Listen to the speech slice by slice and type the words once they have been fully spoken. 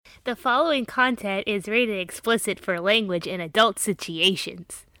The following content is rated explicit for language in adult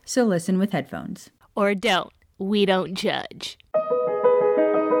situations. So listen with headphones. Or don't. We don't judge.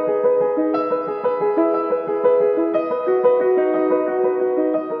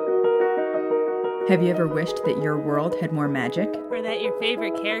 Have you ever wished that your world had more magic? Or that your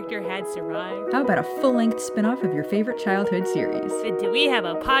favorite character had survived? How about a full-length spin-off of your favorite childhood series? Then do we have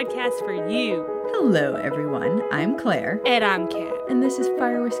a podcast for you? Hello, everyone. I'm Claire. And I'm Kat. And this is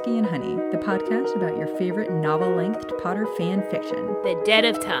Fire, Whiskey, and Honey, the podcast about your favorite novel-length Potter fan fiction. The Dead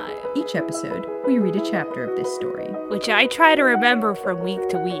of Time. Each episode, we read a chapter of this story, which I try to remember from week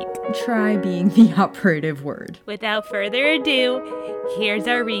to week. Try being the operative word. Without further ado, here's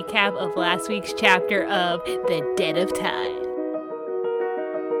our recap of last week's chapter of The Dead of Time.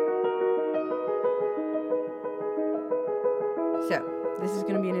 So, this is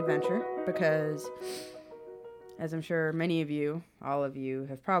going to be an adventure because, as I'm sure many of you, all of you,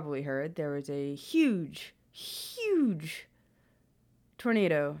 have probably heard, there was a huge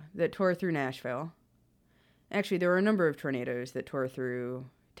tornado that tore through Nashville. Actually, there were a number of tornadoes that tore through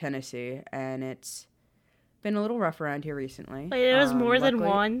Tennessee, and it's been a little rough around here recently. Wait, there was more than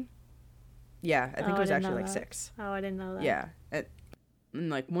one? Yeah, I think it was actually like 6. Oh, I didn't know that. Yeah. And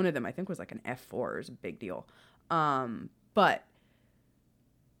like one of them, I think, was like an F4. It was a big deal. But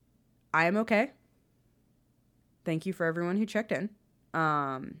I am okay. Thank you for everyone who checked in.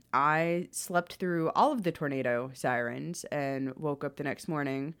 I slept through all of the tornado sirens and woke up the next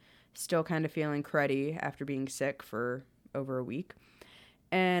morning still kind of feeling cruddy after being sick for over a week.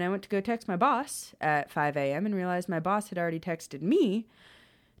 And I went to go text my boss at 5 a.m. and realized my boss had already texted me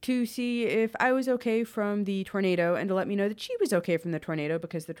to see if I was okay from the tornado and to let me know that she was okay from the tornado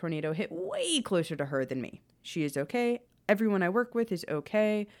because the tornado hit way closer to her than me. She is okay. Everyone I work with is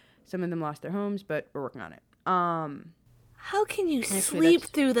okay. Some of them lost their homes, but we're working on it. How can you sleep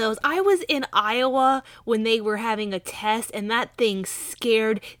through those? I was in Iowa when they were having a test, and that thing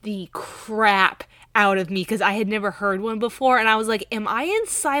scared the crap out of me because I had never heard one before, and I was like, am I in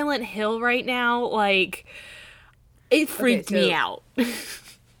Silent Hill right now? Like, it freaked me out.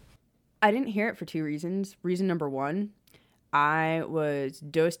 I didn't hear it for 2 reasons. Reason number 1, I was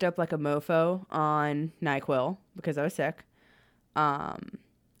dosed up like a mofo on NyQuil because I was sick.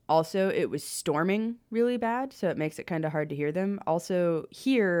 Also, it was storming really bad, so it makes it kind of hard to hear them. Also,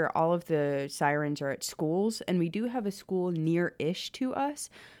 here, all of the sirens are at schools, and we do have a school near-ish to us,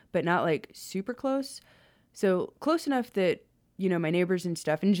 but not, like, super close. So, close enough that, you know, my neighbors and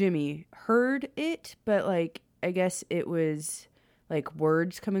stuff, and Jimmy heard it, but, like, I guess it was, like,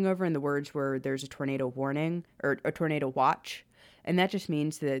 words coming over, and the words were, there's a tornado warning, or a tornado watch, and that just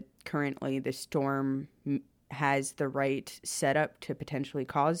means that currently the storm has the right setup to potentially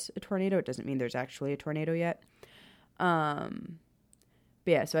cause a tornado. It doesn't mean there's actually a tornado yet. But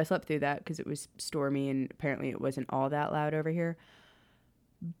yeah, so I slept through that because it was stormy and apparently it wasn't all that loud over here.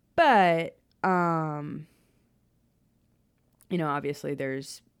 But, you know, obviously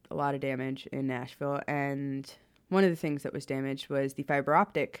there's a lot of damage in Nashville, and one of the things that was damaged was the fiber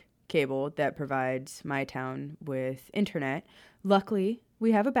optic cable that provides my town with internet. Luckily,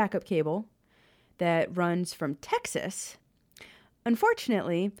 we have a backup cable that runs from Texas.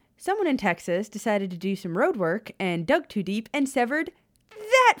 Unfortunately, someone in Texas decided to do some road work and dug too deep and severed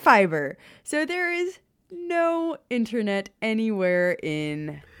that fiber. So there is no internet anywhere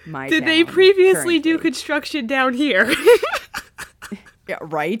in my town. Did they previously do construction down here? Yeah,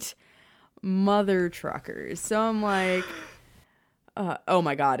 right? Mother truckers. So I'm like, oh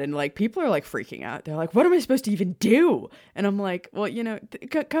my God. And like, people are like freaking out. They're like, what am I supposed to even do? And I'm like, well, you know,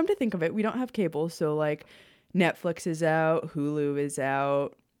 come to think of it, we don't have cable. So like Netflix is out, Hulu is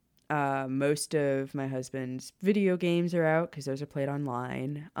out. Most of my husband's video games are out because those are played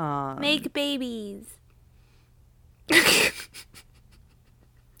online. Make babies.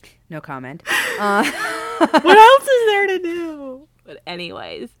 No comment. What else is there to do? But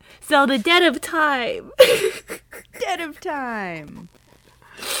anyways, so the Dead of Time. Dead of Time.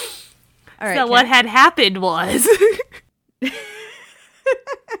 All right. So what had happened was...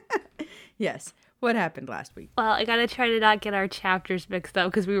 Yes. What happened last week? Well, I gotta try to not get our chapters mixed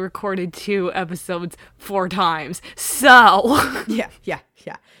up because we recorded 2 episodes 4 times. So... Yeah.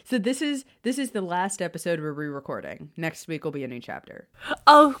 So this is the last episode we're re-recording. Next week will be a new chapter.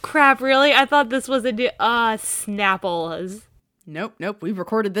 Oh, crap, really? I thought this was a new... Snapples. Nope. We've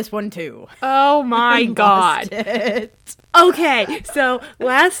recorded this one too. Oh my God. Okay, so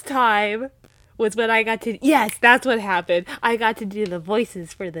last time was when I got to... Yes, that's what happened. I got to do the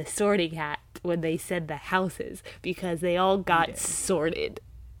voices for the Sorting Hat when they said the houses because they all got sorted.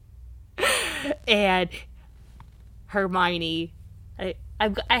 And Hermione...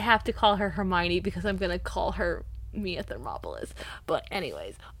 I have to call her Hermione because I'm gonna call her Mia Thermopolis. But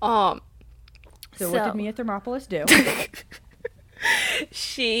anyways, So what did Mia Thermopolis do?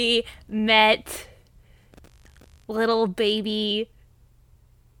 She met little baby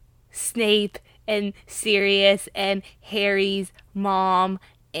Snape and Sirius and Harry's mom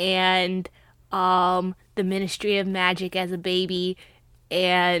and the Ministry of Magic as a baby,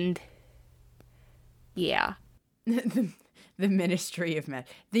 and yeah. The Ministry of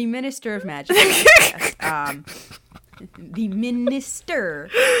Magic. The Minister of Magic. Yes. The Minister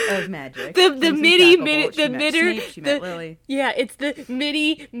of Magic. The She met Lily. Yeah, it's the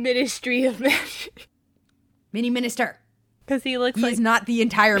mini Ministry of Magic. Mini Minister. Because he is not the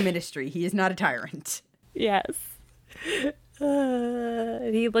entire ministry. He is not a tyrant. Yes.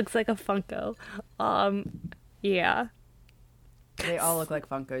 He looks like a Funko. Yeah. They all look like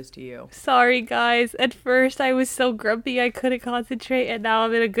Funkos to you. Sorry, guys. At first, I was so grumpy I couldn't concentrate, and now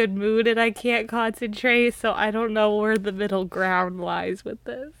I'm in a good mood and I can't concentrate, so I don't know where the middle ground lies with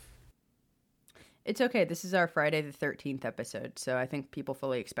this. It's okay. This is our Friday the 13th episode, so I think people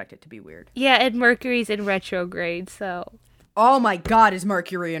fully expect it to be weird. Yeah, and Mercury's in retrograde, so... Oh my god, is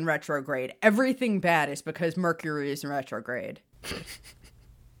Mercury in retrograde. Everything bad is because Mercury is in retrograde.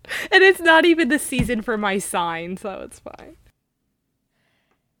 And it's not even the season for my sign, so it's fine.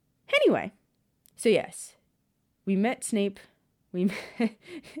 Anyway, so yes, we met Snape, we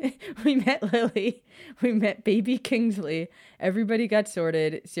met Lily, we met baby Kingsley, everybody got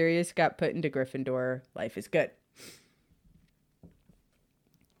sorted, Sirius got put into Gryffindor, life is good.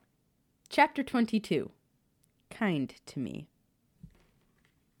 Chapter 22, Kind to Me.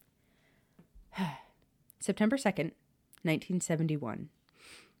 September 2nd, 1971.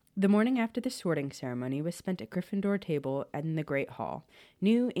 The morning after the sorting ceremony was spent at Gryffindor table in the Great Hall,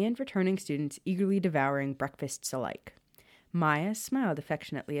 new and returning students eagerly devouring breakfasts alike. Maya smiled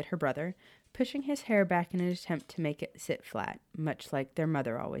affectionately at her brother, pushing his hair back in an attempt to make it sit flat, much like their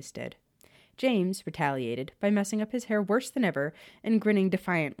mother always did. James retaliated by messing up his hair worse than ever and grinning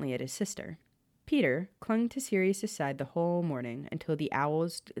defiantly at his sister. Peter clung to Sirius's side the whole morning until the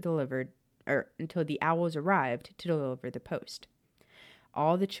owls arrived to deliver the post.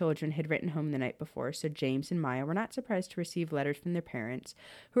 All the children had written home the night before, so James and Maya were not surprised to receive letters from their parents,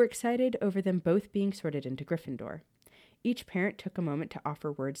 who were excited over them both being sorted into Gryffindor. Each parent took a moment to offer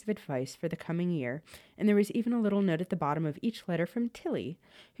words of advice for the coming year, and there was even a little note at the bottom of each letter from Tilly,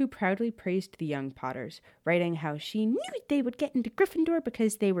 who proudly praised the young Potters, writing how she knew they would get into Gryffindor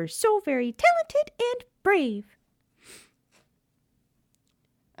because they were so very talented and brave.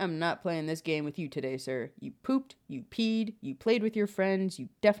 I'm not playing this game with you today, sir. You pooped, you peed, you played with your friends, you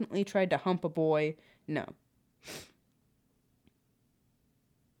definitely tried to hump a boy. No.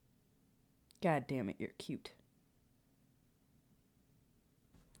 God damn it, you're cute.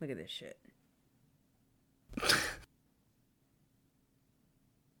 Look at this shit.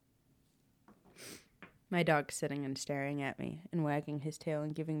 My dog's sitting and staring at me and wagging his tail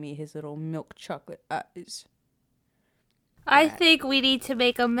and giving me his little milk chocolate eyes. I think we need to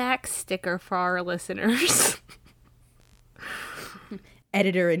make a Max sticker for our listeners.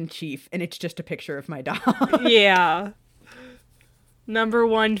 Editor-in-chief, and it's just a picture of my dog. Yeah. Number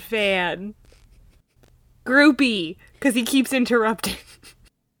one fan. Groupie, because he keeps interrupting.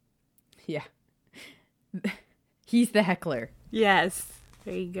 Yeah. He's the heckler. Yes.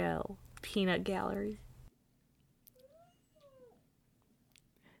 There you go. Peanut gallery.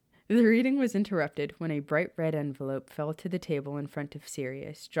 The reading was interrupted when a bright red envelope fell to the table in front of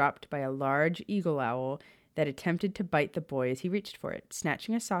Sirius, dropped by a large eagle owl that attempted to bite the boy as he reached for it,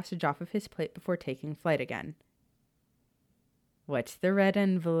 snatching a sausage off of his plate before taking flight again. What's the red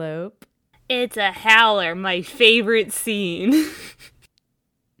envelope? It's a howler, my favorite scene.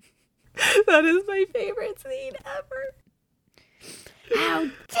 That is my favorite scene ever. How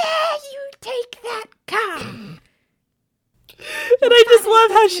dare you take that car? And I just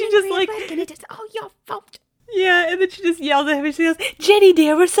love how she just like... And it is all your fault. Yeah, and then she just yells at him and she goes, Jenny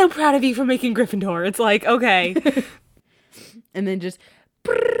dear, we're so proud of you for making Gryffindor. It's like, okay. And then just...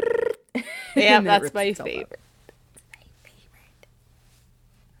 Yeah, that's my favorite.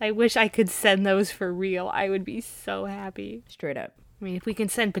 I wish I could send those for real. I would be so happy. Straight up. I mean, if we can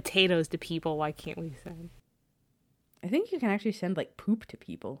send potatoes to people, why can't we send? I think you can actually send, like, poop to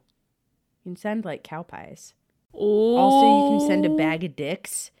people. You can send, like, cow pies. Ooh. Also, you can send a bag of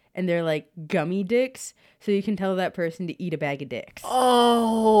dicks, and they're, like, gummy dicks, so you can tell that person to eat a bag of dicks.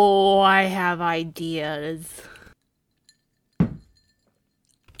 Oh, I have ideas.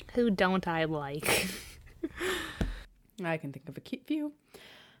 Who don't I like? I can think of a few.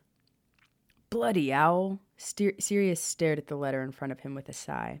 Bloody owl. Sirius stared at the letter in front of him with a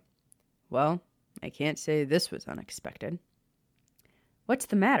sigh. Well, I can't say this was unexpected. What's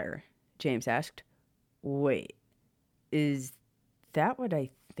the matter? James asked. Wait, is that what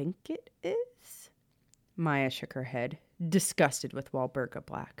I think it is? Maya shook her head, disgusted with Walburga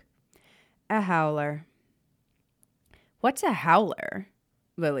Black. A howler. What's a howler?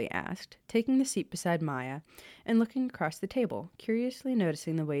 Lily asked, taking the seat beside Maya and looking across the table, curiously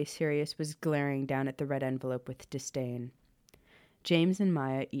noticing the way Sirius was glaring down at the red envelope with disdain. James and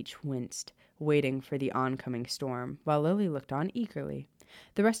Maya each winced, waiting for the oncoming storm, while Lily looked on eagerly.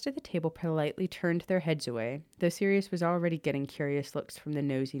 The rest of the table politely turned their heads away, though Sirius was already getting curious looks from the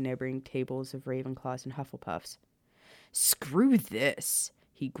nosy neighboring tables of Ravenclaws and Hufflepuffs. Screw this,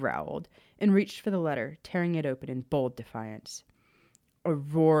 he growled, and reached for the letter, tearing it open in bold defiance. A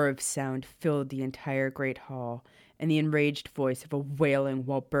roar of sound filled the entire great hall, and the enraged voice of a wailing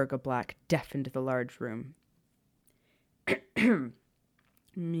Walburga Black deafened the large room.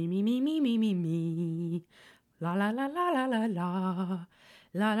 Me, me, me, me, me, me, me. La, la, la, la, la, la, la.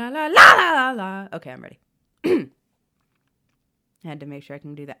 La, la, la, la, la, la, la. Okay, I'm ready. I had to make sure I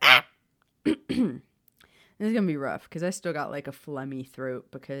can do that. This is going to be rough, because I still got like a phlegmy throat,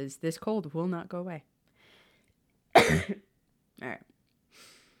 because this cold will not go away. All right.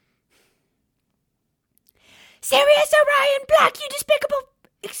 Sirius Orion Black, you despicable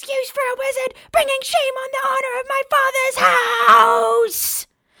excuse for a wizard, bringing shame on the honor of my father's house!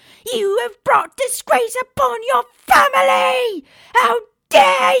 You have brought disgrace upon your family! How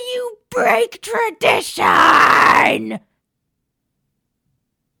dare you break tradition!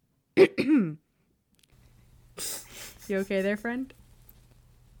 You okay there, friend?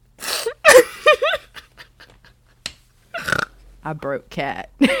 I broke cat.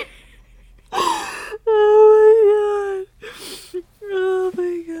 Oh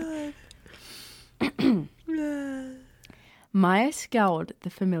my god. Oh my god. Maya scowled at the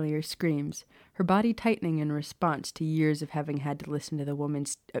familiar screams, her body tightening in response to years of having had to listen to the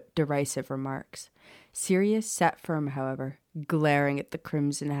woman's derisive remarks. Sirius sat firm, however, glaring at the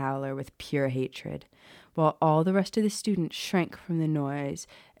Crimson Howler with pure hatred, while all the rest of the students shrank from the noise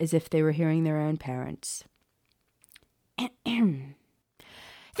as if they were hearing their own parents.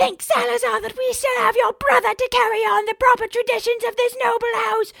 Think, Salazar, that we still have your brother to carry on the proper traditions of this noble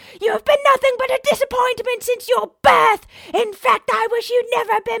house. You have been nothing but a disappointment since your birth. In fact, I wish you'd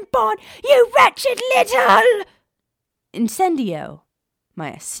never been born, you wretched little... Incendio,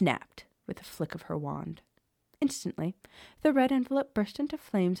 Maya snapped with a flick of her wand. Instantly, the red envelope burst into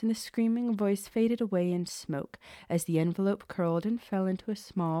flames and the screaming voice faded away in smoke as the envelope curled and fell into a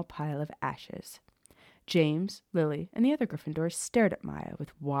small pile of ashes. James, Lily, and the other Gryffindors stared at Maya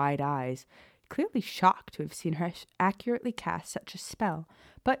with wide eyes, clearly shocked to have seen her accurately cast such a spell,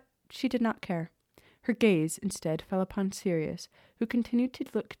 but she did not care. Her gaze, instead, fell upon Sirius, who continued to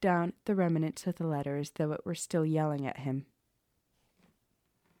look down at the remnants of the letter as though it were still yelling at him.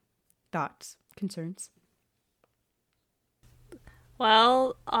 Thoughts? Concerns?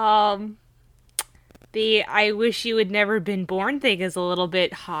 Well, the I wish you had never been born thing is a little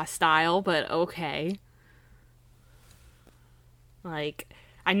bit hostile, but okay. Like,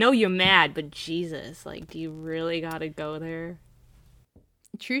 I know you're mad, but Jesus, like, do you really gotta go there?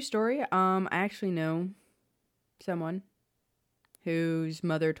 True story. I actually know someone whose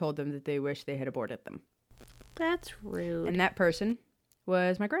mother told them that they wish they had aborted them. That's rude. And that person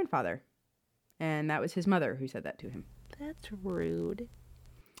was my grandfather. And that was his mother who said that to him. That's rude.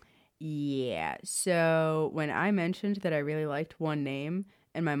 Yeah, so when I mentioned that I really liked one name,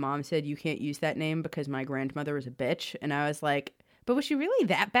 and my mom said, you can't use that name because my grandmother was a bitch, and I was like, but was she really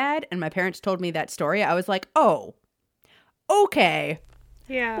that bad? And my parents told me that story. I was like, oh, okay.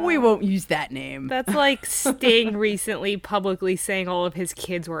 Yeah. We won't use that name. That's like Sting recently publicly saying all of his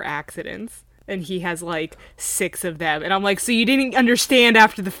kids were accidents. And he has like 6 of them. And I'm like, so you didn't understand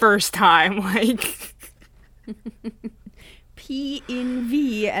after the first time. Like... P in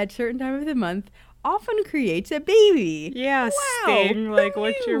V at certain time of the month often creates a baby. Yeah, wow, Sting. Like,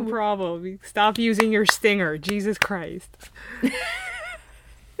 what's your problem? Stop using your stinger. Jesus Christ.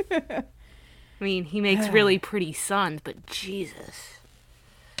 I mean, he makes really pretty sons, but Jesus.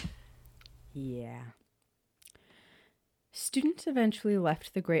 Yeah. Students eventually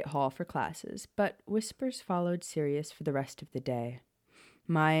left the Great Hall for classes, but whispers followed Sirius for the rest of the day.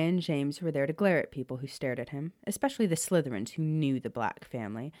 Maya and James were there to glare at people who stared at him, especially the Slytherins who knew the Black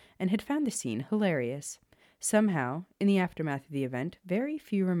family and had found the scene hilarious. Somehow, in the aftermath of the event, very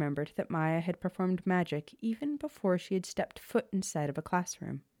few remembered that Maya had performed magic even before she had stepped foot inside of a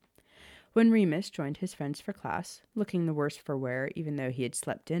classroom. When Remus joined his friends for class, looking the worse for wear even though he had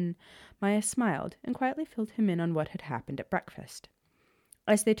slept in, Maya smiled and quietly filled him in on what had happened at breakfast.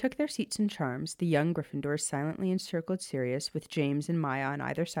 As they took their seats in Charms, the young Gryffindors silently encircled Sirius, with James and Maya on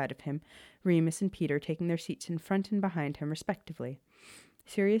either side of him, Remus and Peter taking their seats in front and behind him respectively.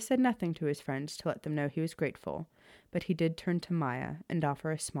 Sirius said nothing to his friends to let them know he was grateful, but he did turn to Maya and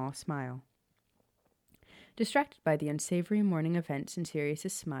offer a small smile. Distracted by the unsavory morning events and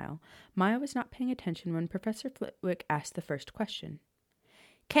Sirius's smile, Maya was not paying attention when Professor Flitwick asked the first question.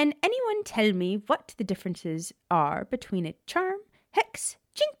 Can anyone tell me what the differences are between a charm, hex,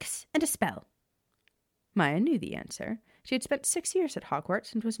 jinx, and a spell? Maya knew the answer. She had spent 6 years at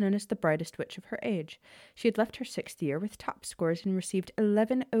Hogwarts and was known as the brightest witch of her age. She had left her 6th year with top scores and received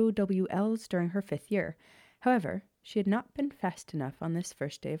 11 OWLs during her 5th year. However, she had not been fast enough on this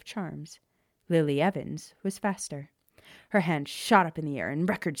first day of Charms. Lily Evans was faster. Her hand shot up in the air in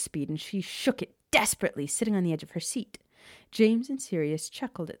record speed, and she shook it desperately, sitting on the edge of her seat. James and Sirius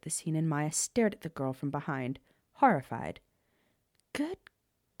chuckled at the scene, and Maya stared at the girl from behind, horrified. Good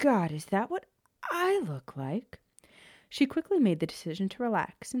God, is that what I look like? She quickly made the decision to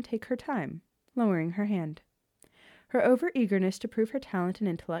relax and take her time, lowering her hand. Her over-eagerness to prove her talent and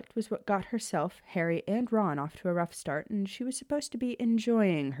intellect was what got herself, Harry, and Ron off to a rough start, and she was supposed to be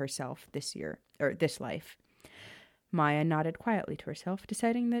enjoying herself this life. Maya nodded quietly to herself,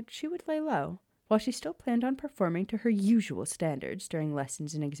 deciding that she would lay low. While she still planned on performing to her usual standards during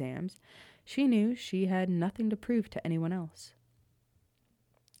lessons and exams, she knew she had nothing to prove to anyone else.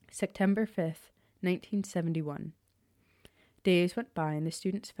 September 5th, 1971. Days went by and the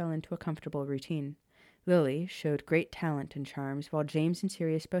students fell into a comfortable routine. Lily showed great talent in Charms, while James and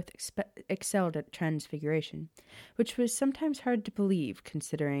Sirius both excelled at Transfiguration, which was sometimes hard to believe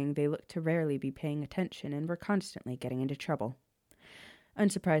considering they looked to rarely be paying attention and were constantly getting into trouble.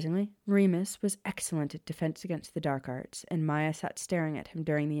 Unsurprisingly, Remus was excellent at Defense Against the Dark Arts, and Maya sat staring at him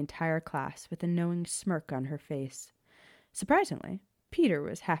during the entire class with a knowing smirk on her face. Surprisingly, Peter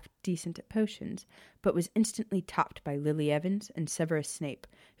was half decent at potions, but was instantly topped by Lily Evans and Severus Snape,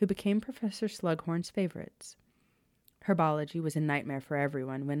 who became Professor Slughorn's favorites. Herbology was a nightmare for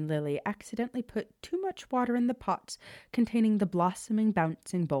everyone when Lily accidentally put too much water in the pots containing the blossoming,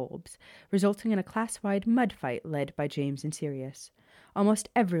 bouncing bulbs, resulting in a class-wide mud fight led by James and Sirius. Almost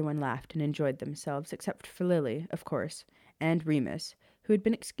everyone laughed and enjoyed themselves, except for Lily, of course, and Remus, who had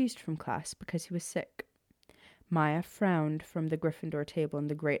been excused from class because he was sick. Maya frowned from the Gryffindor table in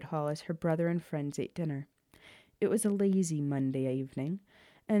the Great Hall as her brother and friends ate dinner. It was a lazy Monday evening,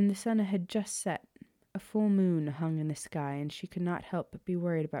 and the sun had just set. A full moon hung in the sky, and she could not help but be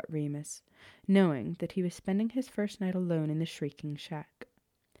worried about Remus, knowing that he was spending his first night alone in the Shrieking Shack.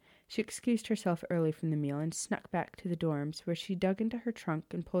 She excused herself early from the meal and snuck back to the dorms, where she dug into her trunk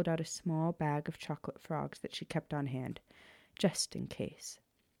and pulled out a small bag of chocolate frogs that she kept on hand, just in case.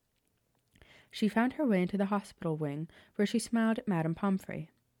 She found her way into the hospital wing, where she smiled at Madame Pomfrey.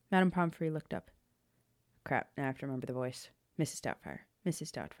 Madame Pomfrey looked up. Crap, now I have to remember the voice. Mrs.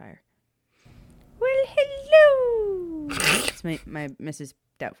 Doubtfire. Well, hello! It's my Mrs.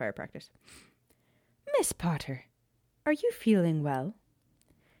 Doubtfire practice. Miss Potter, are you feeling well?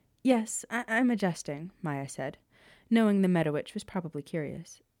 Yes, I'm adjusting, Maya said, knowing the Meadowitch was probably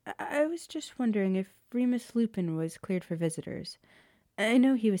curious. I was just wondering if Remus Lupin was cleared for visitors. I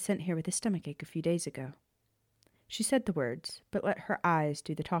know he was sent here with a stomachache a few days ago. She said the words, but let her eyes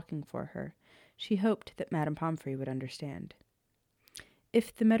do the talking for her. She hoped that Madame Pomfrey would understand.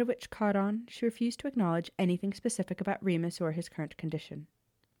 If the Meadowitch caught on, she refused to acknowledge anything specific about Remus or his current condition.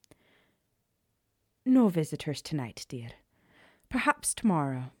 No visitors tonight, dear. Perhaps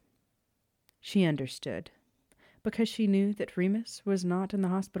tomorrow. She understood, because she knew that Remus was not in the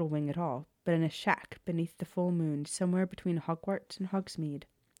hospital wing at all, but in a shack beneath the full moon somewhere between Hogwarts and Hogsmeade.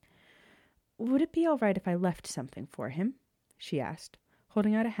 Would it be all right if I left something for him? She asked,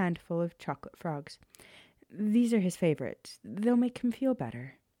 holding out a handful of chocolate frogs. These are his favorites. They'll make him feel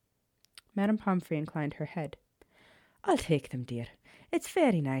better. Madame Pomfrey inclined her head. I'll take them, dear. It's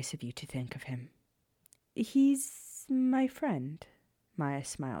very nice of you to think of him. He's my friend, Maya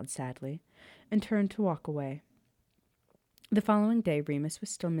smiled sadly, and turned to walk away. The following day, Remus was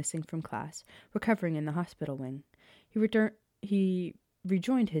still missing from class, recovering in the hospital wing. He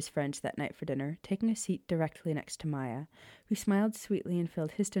rejoined his friends that night for dinner, taking a seat directly next to Maya, who smiled sweetly and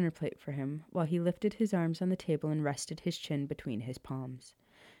filled his dinner plate for him, while he lifted his arms on the table and rested his chin between his palms.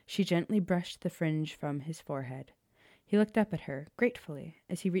 She gently brushed the fringe from his forehead. He looked up at her, gratefully,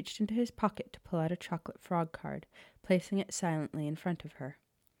 as he reached into his pocket to pull out a chocolate frog card, placing it silently in front of her.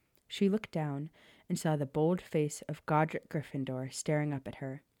 She looked down and saw the bold face of Godric Gryffindor staring up at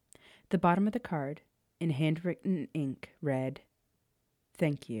her. The bottom of the card, in handwritten ink, read,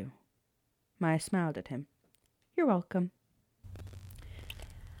 "Thank you." Maya smiled at him. "You're welcome."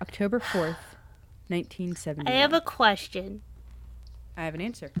 October 4th, 1970. I have a question. I have an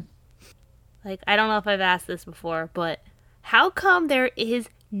answer. Like, I don't know if I've asked this before, but how come there is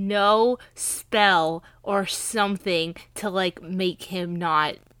no spell or something to, like, make him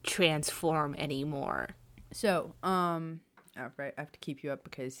not transform anymore? So, right, I have to keep you up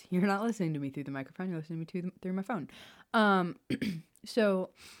because you're not listening to me through the microphone, you're listening to me through my phone.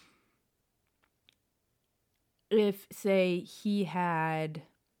 So, if, say, he had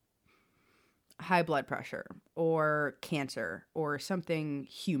high blood pressure or cancer or something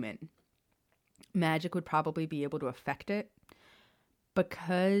human, magic would probably be able to affect it.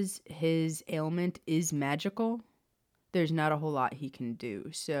 Because his ailment is magical, there's not a whole lot he can do.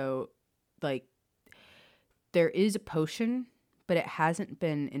 So, like, there is a potion, but it hasn't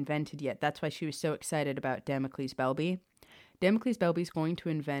been invented yet. That's why she was so excited about Damocles Belby. Damocles Belby is going to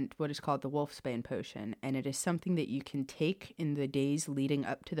invent what is called the Wolfsbane potion, and it is something that you can take in the days leading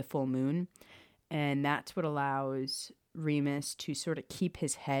up to the full moon, and that's what allows Remus to sort of keep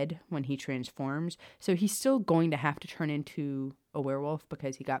his head when he transforms. So he's still going to have to turn into a werewolf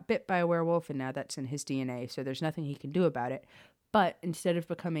because he got bit by a werewolf and now that's in his DNA, so there's nothing he can do about it. But instead of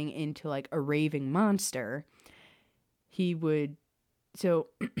becoming into like a raving monster, he would... So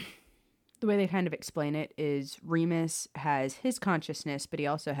the way they kind of explain it is Remus has his consciousness, but he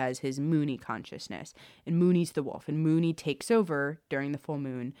also has his Moony consciousness. And Moony's the wolf, and Moony takes over during the full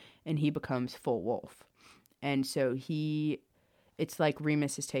moon and he becomes full wolf. And so it's like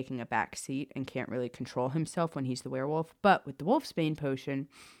Remus is taking a back seat and can't really control himself when he's the werewolf. But with the Wolfsbane potion,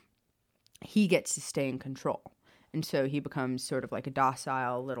 he gets to stay in control. And so he becomes sort of like a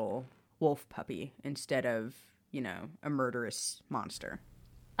docile little wolf puppy instead of, a murderous monster.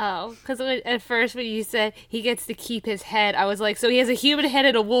 Oh, because at first when you said he gets to keep his head, I was like, so he has a human head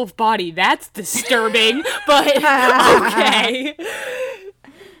and a wolf body. That's disturbing, but okay.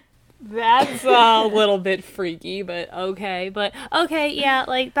 That's a little bit freaky, but okay. But okay, yeah,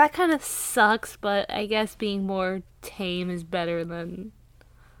 like, that kind of sucks, but I guess being more tame is better than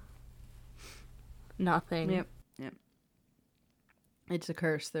nothing. Yep. It's a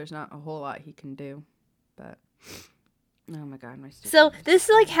curse. There's not a whole lot he can do, but... Oh my god, my stupid... So, this,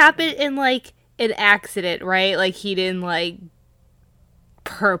 like, happened in, like, an accident, right? Like, he didn't, like,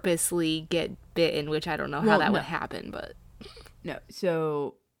 purposely get bitten, which I don't know how that would happen, but... No,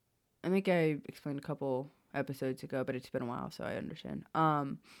 so... I think I explained a couple episodes ago, but it's been a while, so I understand.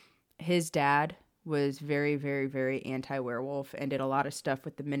 His dad was very, very, very anti-werewolf and did a lot of stuff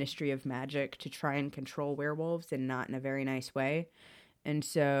with the Ministry of Magic to try and control werewolves, and not in a very nice way. And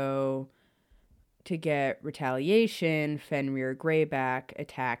so, to get retaliation, Fenrir Greyback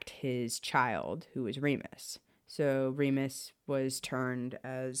attacked his child, who was Remus. So Remus was turned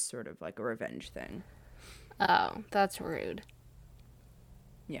as sort of like a revenge thing. Oh, that's rude.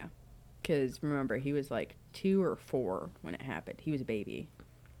 Yeah. Because, remember, he was like 2 or 4 when it happened. He was a baby.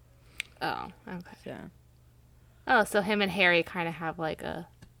 Oh, okay. So him and Harry kind of have, like, a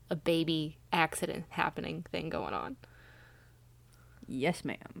baby accident happening thing going on. Yes,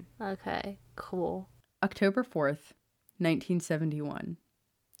 ma'am. Okay, cool. October 4th, 1971.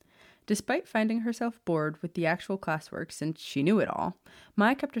 Despite finding herself bored with the actual classwork since she knew it all,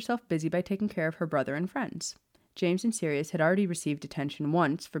 Maya kept herself busy by taking care of her brother and friends. James and Sirius had already received detention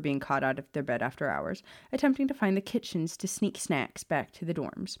once for being caught out of their bed after hours, attempting to find the kitchens to sneak snacks back to the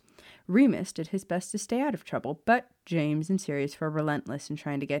dorms. Remus did his best to stay out of trouble, but James and Sirius were relentless in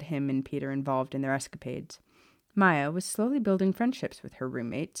trying to get him and Peter involved in their escapades. Maya was slowly building friendships with her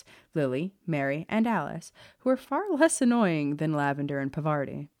roommates, Lily, Mary, and Alice, who were far less annoying than Lavender and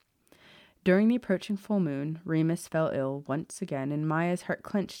Pavardi. During the approaching full moon, Remus fell ill once again, and Maya's heart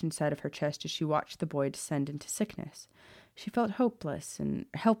clenched inside of her chest as she watched the boy descend into sickness. She felt helpless and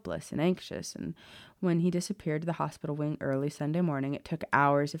anxious, and when he disappeared to the hospital wing early Sunday morning, it took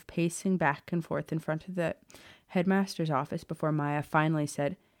hours of pacing back and forth in front of the headmaster's office before Maya finally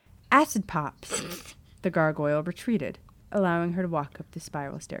said, "Acid pops!" The gargoyle retreated, allowing her to walk up the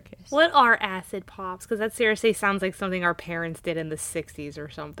spiral staircase. What are acid pops? Because that seriously sounds like something our parents did in the 60s or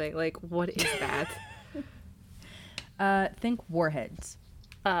something. Like, what is that? Think warheads.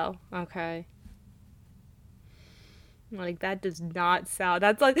 Oh, okay. Like, that does not sound...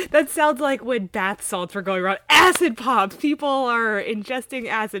 That sounds like when bath salts were going around. Acid pops! People are ingesting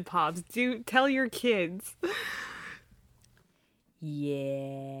acid pops. Tell your kids.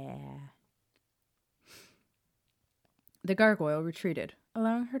 Yeah. The gargoyle retreated,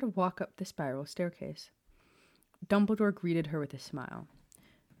 allowing her to walk up the spiral staircase. Dumbledore greeted her with a smile.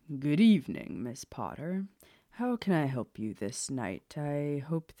 Good evening, Miss Potter. How can I help you this night? I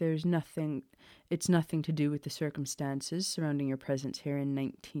hope it's nothing to do with the circumstances surrounding your presence here in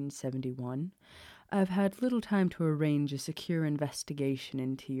 1971. I've had little time to arrange a secure investigation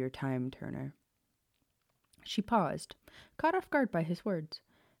into your time turner. She paused, caught off guard by his words.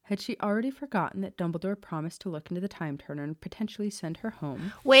 Had she already forgotten that Dumbledore promised to look into the time turner and potentially send her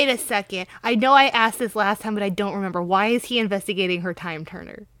home? Wait a second. I know I asked this last time, but I don't remember. Why is he investigating her time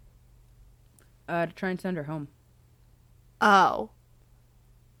turner? To try and send her home. Oh.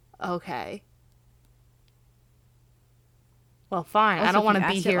 Okay. Well, fine. Also, I don't want to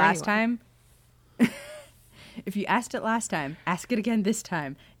be here last anyway. time. If you asked it last time, ask it again this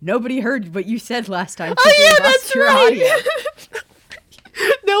time. Nobody heard what you said last time. Oh yeah, we lost that's your right. audio.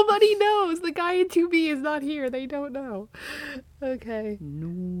 Nobody knows. The guy in 2B is not here. They don't know. Okay.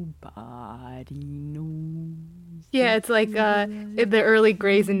 Nobody knows. Yeah, it's like in the early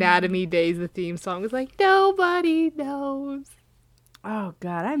Grey's Anatomy days, the theme song was like, nobody knows. Oh,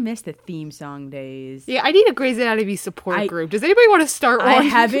 God, I miss the theme song days. Yeah, I need a Grey's Anatomy support group. Does anybody want to start one? I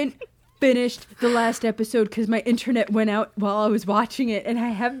haven't finished the last episode because my internet went out while I was watching it, and I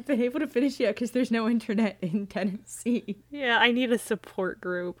haven't been able to finish it because there's no internet in Tennessee. Yeah, I need a support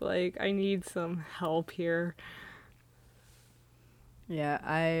group. Like, I need some help here. Yeah,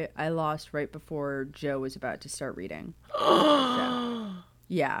 I lost right before Joe was about to start reading. So,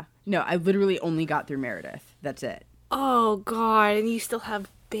 yeah. No, I literally only got through Meredith. That's it. Oh, God. And you still have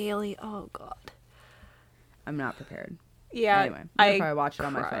Bailey. Oh, God. I'm not prepared. Yeah. Anyway, I'll probably watch it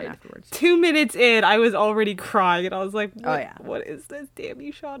on my phone cried. afterwards. 2 minutes in, I was already crying. And I was like, Oh, yeah. What is this? Damn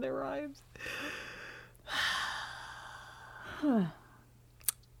you, Shonda Rhimes.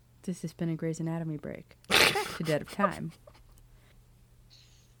 This has been a Grey's Anatomy break. Back to Dead of Time.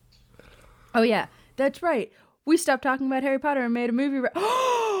 Oh, yeah. That's right. We stopped talking about Harry Potter and made a movie.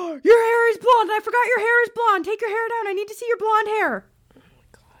 Oh, your hair is blonde. I forgot your hair is blonde. Take your hair down. I need to see your blonde hair.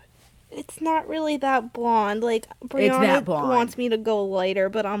 It's not really that blonde. Like, Brianna that blonde. wants me to go lighter,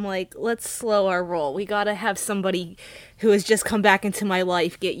 but I'm like, let's slow our roll. We gotta have somebody who has just come back into my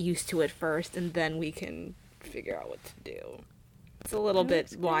life get used to it first, and then we can figure out what to do. It's a little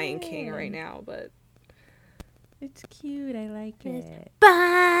bit Lion King right now, but... It's cute. I like it.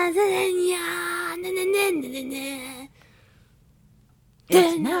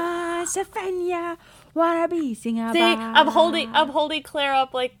 It's nice, Sophia. Wanna be singing about. See, I'm holding Claire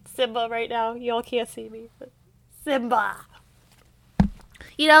up like Simba right now. Y'all can't see me, but Simba.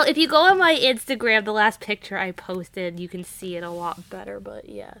 You know, if you go on my Instagram, the last picture I posted, you can see it a lot better, but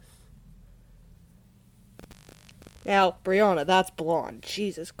yes. Now, Brianna, that's blonde.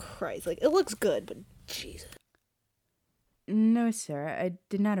 Jesus Christ. Like, it looks good, but Jesus. No, sir. I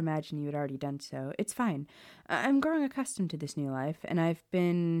did not imagine you had already done so. It's fine. I'm growing accustomed to this new life, and I've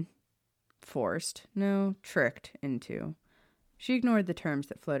been tricked into. She ignored the terms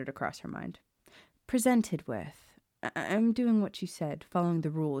that floated across her mind. Presented with. I'm doing what you said, following the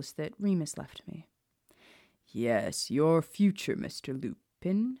rules that Remus left me. Yes, your future, Mr.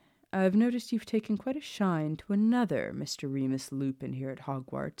 Lupin. I've noticed you've taken quite a shine to another Mr. Remus Lupin here at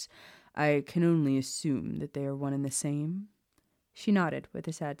Hogwarts. I can only assume that they are one and the same. She nodded with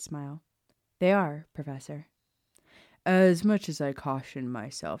a sad smile. They are, Professor. As much as I caution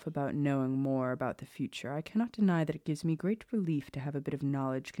myself about knowing more about the future, I cannot deny that it gives me great relief to have a bit of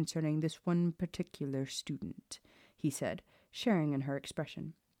knowledge concerning this one particular student, he said, sharing in her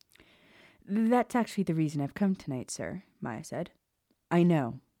expression. That's actually the reason I've come tonight, sir, Maya said. I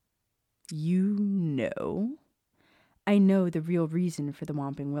know. You know? I know the real reason for the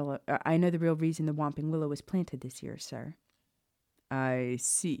Whomping Willow. I know the real reason the Whomping Willow was planted this year, sir. I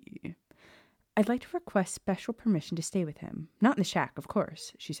see. I'd like to request special permission to stay with him. Not in the shack, of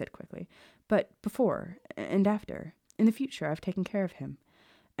course, she said quickly, but before and after. In the future, I've taken care of him.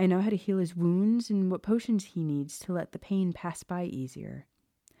 I know how to heal his wounds and what potions he needs to let the pain pass by easier.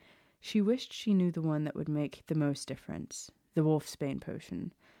 She wished she knew the one that would make the most difference, the Wolfsbane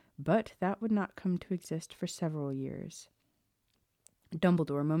potion, but that would not come to exist for several years.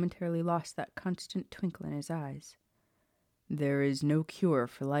 Dumbledore momentarily lost that constant twinkle in his eyes. There is no cure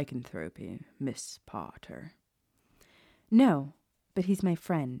for lycanthropy, Miss Potter. No, but he's my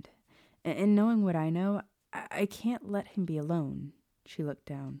friend. And knowing what I know, I can't let him be alone. She looked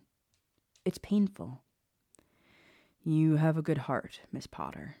down. It's painful. You have a good heart, Miss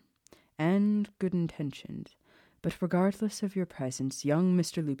Potter, and good intentions. But regardless of your presence, young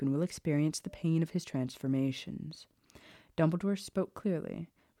Mr. Lupin will experience the pain of his transformations. Dumbledore spoke clearly,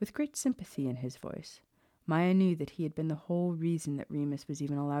 with great sympathy in his voice. Maya knew that he had been the whole reason that Remus was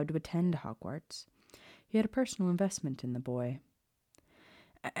even allowed to attend Hogwarts. He had a personal investment in the boy.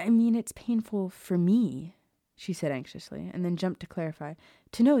 I mean, it's painful for me, she said anxiously, and then jumped to clarify,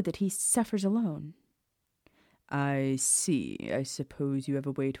 to know that he suffers alone. I see. I suppose you have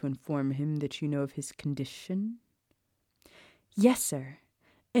a way to inform him that you know of his condition? Yes, sir.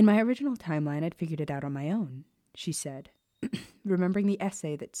 In my original timeline, I'd figured it out on my own, she said, remembering the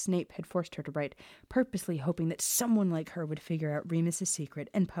essay that Snape had forced her to write, purposely hoping that someone like her would figure out Remus's secret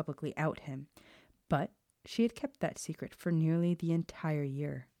and publicly out him. But she had kept that secret for nearly the entire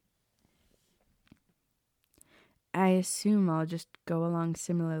year. I assume I'll just go along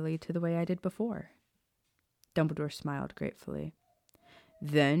similarly to the way I did before. Dumbledore smiled gratefully.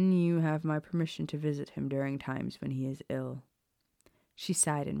 Then you have my permission to visit him during times when he is ill. She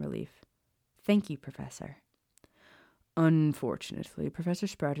sighed in relief. Thank you, Professor. Unfortunately, Professor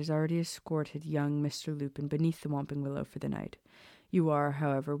Sprout has already escorted young Mr. Lupin beneath the Whomping Willow for the night. You are,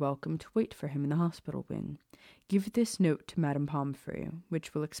 however, welcome to wait for him in the hospital wing. Give this note to Madame Pomfrey,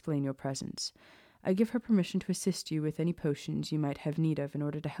 which will explain your presence. I give her permission to assist you with any potions you might have need of in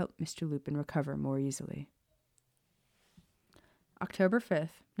order to help Mr. Lupin recover more easily. October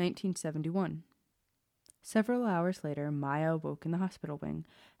 5th, 1971. Several hours later, Maya awoke in the hospital wing,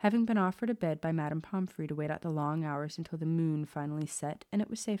 having been offered a bed by Madame Pomfrey to wait out the long hours until the moon finally set and it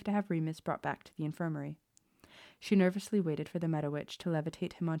was safe to have Remus brought back to the infirmary. She nervously waited for the Meadow Witch to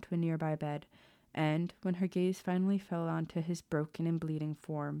levitate him onto a nearby bed, and, when her gaze finally fell onto his broken and bleeding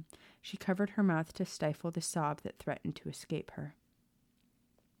form, she covered her mouth to stifle the sob that threatened to escape her.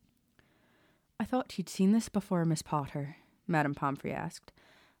 I thought you'd seen this before, Miss Potter, Madame Pomfrey asked.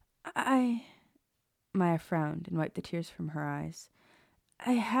 Maya frowned and wiped the tears from her eyes.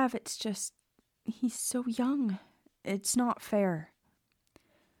 I have, it's just, he's so young. It's not fair.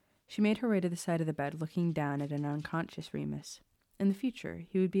 She made her way to the side of the bed, looking down at an unconscious Remus. In the future,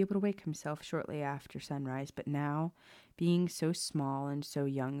 he would be able to wake himself shortly after sunrise, but now, being so small and so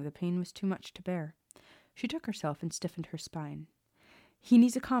young, the pain was too much to bear. She took herself and stiffened her spine. He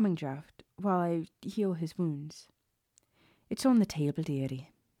needs a calming draught while I heal his wounds. It's on the table,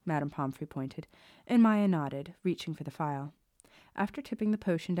 dearie, Madame Pomfrey pointed, and Maya nodded, reaching for the phial. After tipping the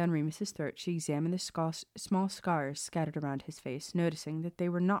potion down Remus's throat, she examined the small scars scattered around his face, noticing that they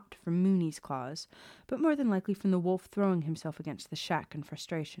were not from Moony's claws, but more than likely from the wolf throwing himself against the shack in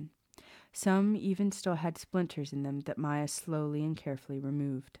frustration. Some even still had splinters in them that Maya slowly and carefully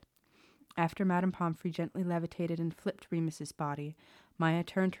removed. After Madame Pomfrey gently levitated and flipped Remus's body, Maya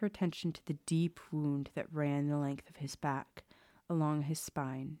turned her attention to the deep wound that ran the length of his back, along his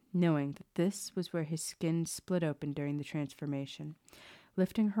spine, knowing that this was where his skin split open during the transformation.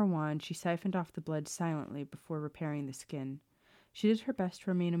 Lifting her wand, she siphoned off the blood silently before repairing the skin. She did her best to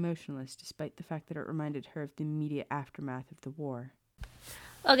remain emotionless, despite the fact that it reminded her of the immediate aftermath of the war.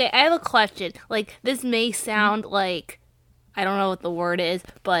 Okay, I have a question. Like, this may sound like, I don't know what the word is,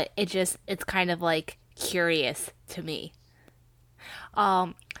 but it's kind of, like, curious to me.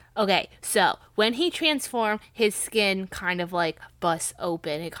 Okay, so when he transformed, his skin kind of like busts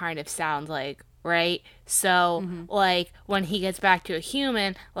open. It kind of sounds like, right? So, like, when he gets back to a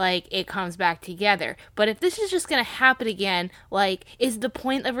human, like, it comes back together. But if this is just gonna happen again, like, is the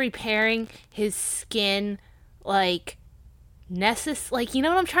point of repairing his skin, like, like, you know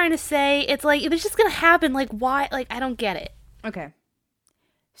what I'm trying to say? It's like, if it's just gonna happen, like, why? Like, I don't get it. Okay.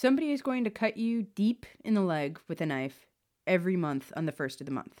 Somebody is going to cut you deep in the leg with a knife every month on the first of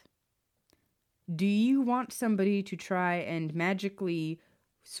the month. Do you want somebody to try and magically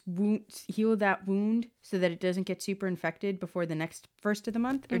heal that wound so that it doesn't get super infected before the next first of the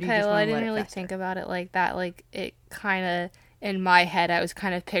month? Or do you just I want to didn't let it really fester? think about it like that. Like, it kind of, in my head, I was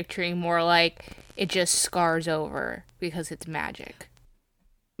kind of picturing more like it just scars over because it's magic.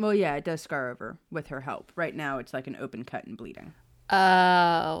 Well, yeah, it does scar over with her help. Right now, it's like an open cut and bleeding.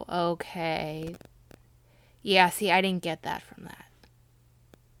 Oh, okay. Yeah, see, I didn't get that from that.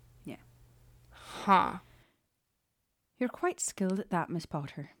 Yeah. Huh. You're quite skilled at that, Miss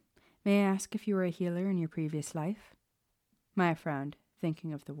Potter. May I ask if you were a healer in your previous life? Maya frowned,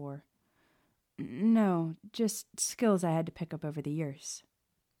 thinking of the war. No, just skills I had to pick up over the years.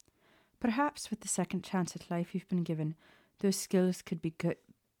 Perhaps with the second chance at life you've been given, those skills could be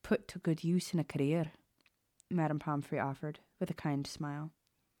put to good use in a career, Madame Pomfrey offered, with a kind smile.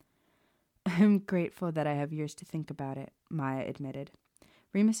 I'm grateful that I have years to think about it, Maya admitted.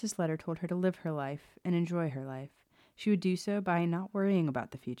 Remus's letter told her to live her life and enjoy her life. She would do so by not worrying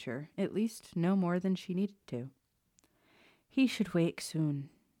about the future, at least no more than she needed to. He should wake soon,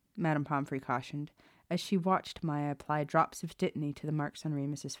 Madame Pomfrey cautioned, as she watched Maya apply drops of Dittany to the marks on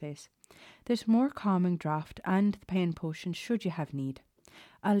Remus's face. There's more calming draught and the pain potion should you have need.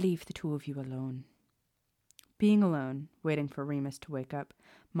 I'll leave the two of you alone. Being alone, waiting for Remus to wake up,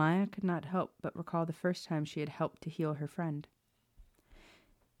 Maya could not help but recall the first time she had helped to heal her friend.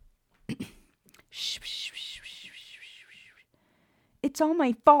 It's all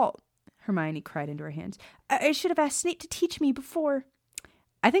my fault, Hermione cried into her hands. I should have asked Snape to teach me before.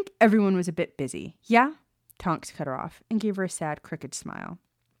 I think everyone was a bit busy, yeah? Tonks cut her off and gave her a sad, crooked smile.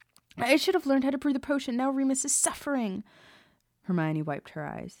 I should have learned how to brew the potion. Now Remus is suffering. Hermione wiped her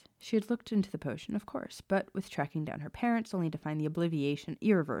eyes. She had looked into the potion, of course, but with tracking down her parents only to find the obliviation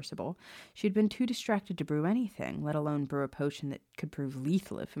irreversible, she had been too distracted to brew anything, let alone brew a potion that could prove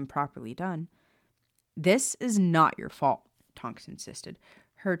lethal if improperly done. This is not your fault, Tonks insisted,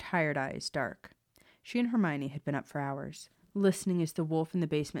 her tired eyes dark. She and Hermione had been up for hours, listening as the wolf in the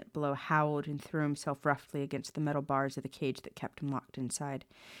basement below howled and threw himself roughly against the metal bars of the cage that kept him locked inside.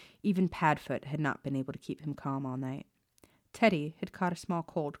 Even Padfoot had not been able to keep him calm all night. Teddy had caught a small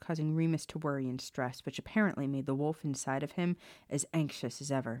cold, causing Remus to worry and stress, which apparently made the wolf inside of him as anxious as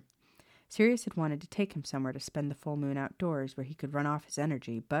ever. Sirius had wanted to take him somewhere to spend the full moon outdoors where he could run off his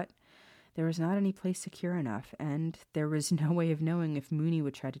energy, but there was not any place secure enough, and there was no way of knowing if Moony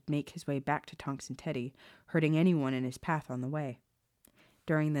would try to make his way back to Tonks and Teddy, hurting anyone in his path on the way.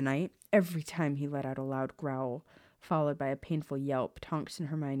 During the night, every time he let out a loud growl, followed by a painful yelp, Tonks and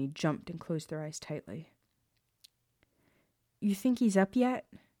Hermione jumped and closed their eyes tightly. You think he's up yet?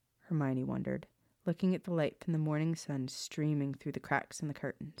 Hermione wondered, looking at the light from the morning sun streaming through the cracks in the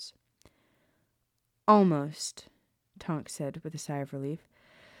curtains. Almost, Tonks said with a sigh of relief.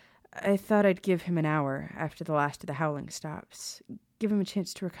 I thought I'd give him an hour after the last of the howling stops. Give him a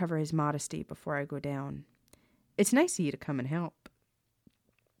chance to recover his modesty before I go down. It's nice of you to come and help.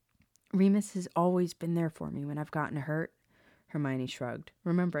 Remus has always been there for me when I've gotten hurt. Hermione shrugged,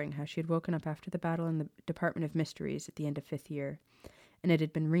 remembering how she had woken up after the battle in the Department of Mysteries at the end of 5th year, and it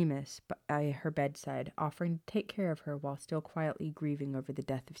had been Remus by her bedside, offering to take care of her while still quietly grieving over the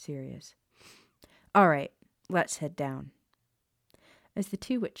death of Sirius. All right, let's head down. As the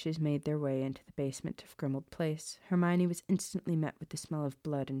two witches made their way into the basement of Grimmauld Place, Hermione was instantly met with the smell of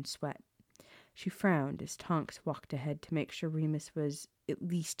blood and sweat. She frowned as Tonks walked ahead to make sure Remus was at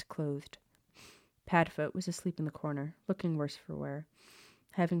least clothed. Padfoot was asleep in the corner, looking worse for wear,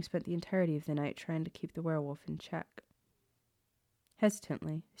 having spent the entirety of the night trying to keep the werewolf in check.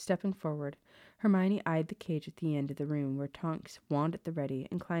 Hesitantly, stepping forward, Hermione eyed the cage at the end of the room where Tonks, wand at the ready,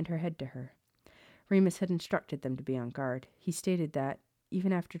 inclined her head to her. Remus had instructed them to be on guard. He stated that,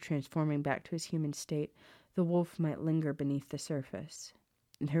 even after transforming back to his human state, the wolf might linger beneath the surface.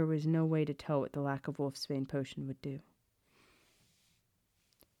 There was no way to tell what the lack of Wolfsbane potion would do.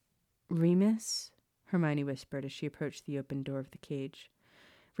 Remus? Hermione whispered as she approached the open door of the cage.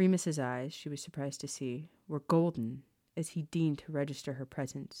 Remus's eyes, she was surprised to see, were golden as he deigned to register her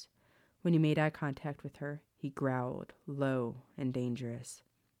presence. When he made eye contact with her, he growled, low and dangerous.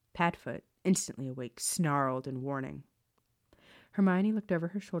 Padfoot, instantly awake, snarled in warning. Hermione looked over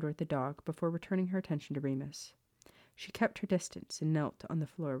her shoulder at the dog before returning her attention to Remus. She kept her distance and knelt on the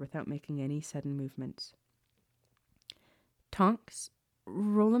floor without making any sudden movements. Tonks,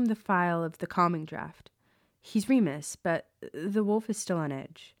 roll him the file of the calming draft. He's Remus, but the wolf is still on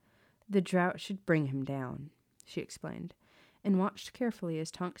edge. The drought should bring him down, she explained, and watched carefully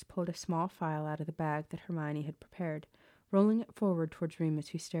as Tonks pulled a small file out of the bag that Hermione had prepared, rolling it forward towards Remus,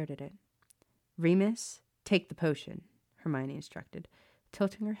 who stared at it. Remus, take the potion, Hermione instructed,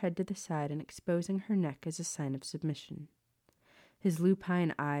 tilting her head to the side and exposing her neck as a sign of submission. His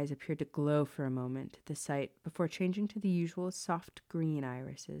lupine eyes appeared to glow for a moment at the sight before changing to the usual soft green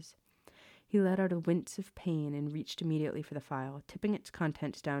irises. He let out a wince of pain and reached immediately for the phial, tipping its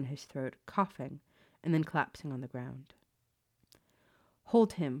contents down his throat, coughing, and then collapsing on the ground.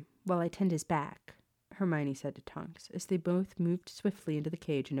 Hold him while I tend his back, Hermione said to Tonks, as they both moved swiftly into the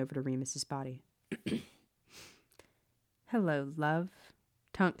cage and over to Remus's body. Hello, love.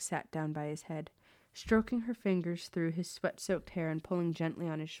 Tonks sat down by his head, stroking her fingers through his sweat-soaked hair and pulling gently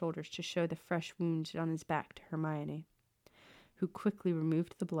on his shoulders to show the fresh wounds on his back to Hermione, who quickly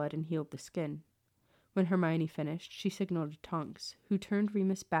removed the blood and healed the skin. When Hermione finished, she signaled to Tonks, who turned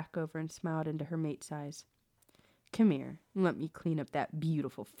Remus back over and smiled into her mate's eyes. Come here, and let me clean up that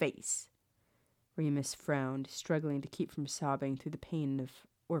beautiful face. Remus frowned, struggling to keep from sobbing through the pain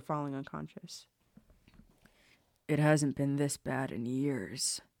or falling unconscious. It hasn't been this bad in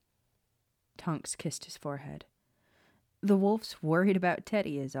years. Tonks kissed his forehead. The wolf's worried about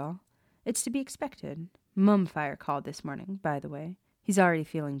Teddy is all. It's to be expected. Mumfire called this morning, by the way. He's already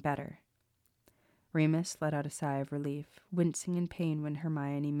feeling better. Remus let out a sigh of relief, wincing in pain when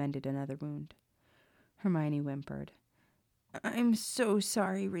Hermione mended another wound. Hermione whimpered. I'm so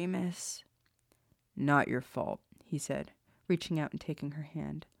sorry, Remus. Not your fault, he said, reaching out and taking her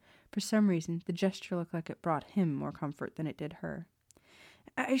hand. For some reason, the gesture looked like it brought him more comfort than it did her.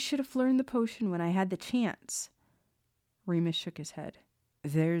 I should have learned the potion when I had the chance. Remus shook his head.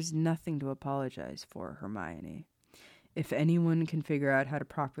 There's nothing to apologize for, Hermione. If anyone can figure out how to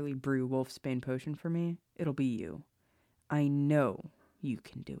properly brew Wolfsbane potion for me, it'll be you. I know you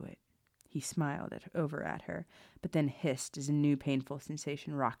can do it. He smiled over at her, but then hissed as a new painful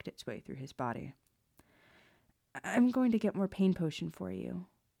sensation rocked its way through his body. I'm going to get more pain potion for you.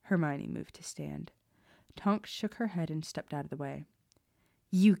 Hermione moved to stand. Tonks shook her head and stepped out of the way.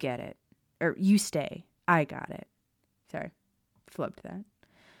 You get it. Or you stay. I got it. Sorry. Flubbed that.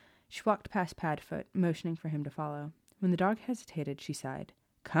 She walked past Padfoot, motioning for him to follow. When the dog hesitated, she sighed.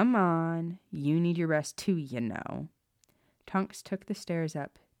 Come on. You need your rest too, you know. Tonks took the stairs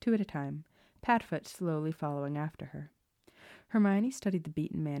up, 2 at a time, Padfoot slowly following after her. Hermione studied the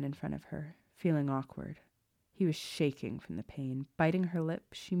beaten man in front of her, feeling awkward. He was shaking from the pain. Biting her lip,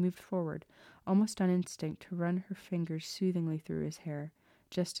 she moved forward, almost on instinct, to run her fingers soothingly through his hair,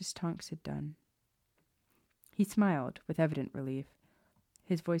 just as Tonks had done. He smiled, with evident relief,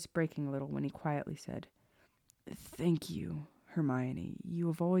 his voice breaking a little when he quietly said, Thank you, Hermione. You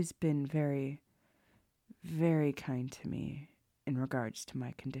have always been very, very kind to me in regards to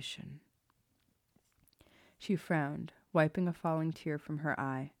my condition. She frowned, wiping a falling tear from her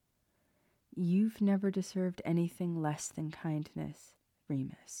eye. You've never deserved anything less than kindness,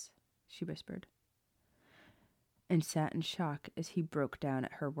 Remus, she whispered, and sat in shock as he broke down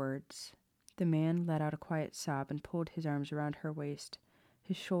at her words. The man let out a quiet sob and pulled his arms around her waist,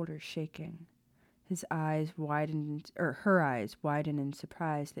 his shoulders shaking. Her eyes widened in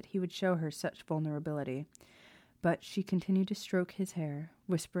surprise that he would show her such vulnerability, but she continued to stroke his hair,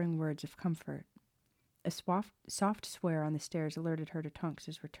 whispering words of comfort. A soft swear on the stairs alerted her to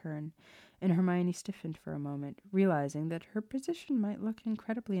Tonks's return, and Hermione stiffened for a moment, realizing that her position might look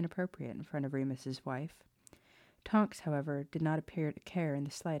incredibly inappropriate in front of Remus's wife. Tonks, however, did not appear to care in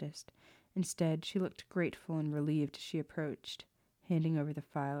the slightest. Instead, she looked grateful and relieved as she approached, handing over the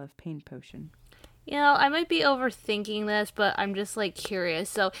phial of pain potion. You know, I might be overthinking this, but I'm just, curious.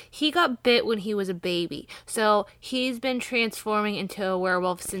 So, he got bit when he was a baby. So, he's been transforming into a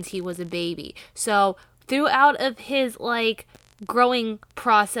werewolf since he was a baby. So, throughout of his, growing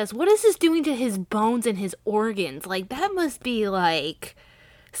process, what is this doing to his bones and his organs? That must be,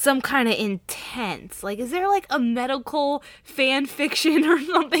 some kind of intense. Is there, a medical fan fiction or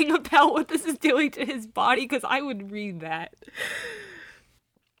something about what this is doing to his body? Because I would read that.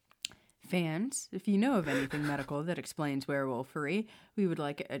 Fans, if you know of anything medical that explains werewolfery, we would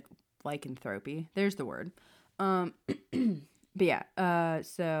like a lycanthropy. There's the word. But yeah,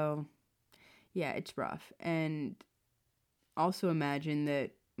 so yeah, it's rough. And also imagine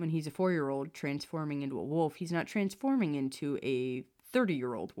that when he's a 4-year-old transforming into a wolf, he's not transforming into a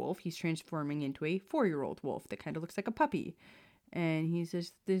 30-year-old wolf. He's transforming into a 4-year-old wolf that kind of looks like a puppy. And he's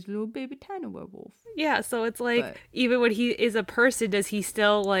just this little baby tiny werewolf. Yeah, so it's even when he is a person, does he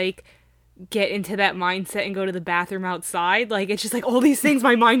still get into that mindset and go to the bathroom outside? It's just all these things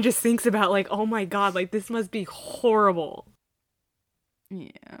my mind just thinks about, oh my god, this must be horrible. Yeah,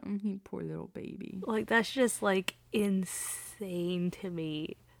 he poor little baby. That's just insane to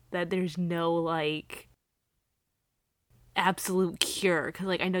me that there's no absolute cure,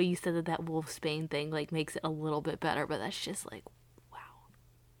 because I know you said that Wolfsbane thing makes it a little bit better, but that's just wow,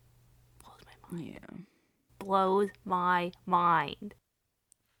 blows my mind. Yeah, blows my mind.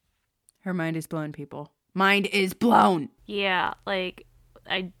 Her mind is blown, people. Mind is blown! Yeah,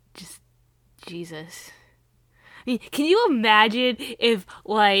 Jesus. I mean, can you imagine if,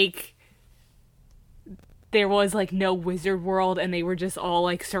 there was, no wizard world and they were just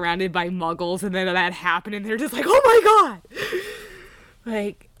all, surrounded by muggles, and then that happened and they're just oh my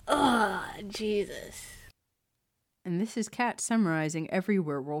god! Jesus. And this is Kat summarizing every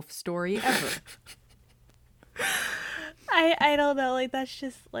werewolf story ever. I don't know, that's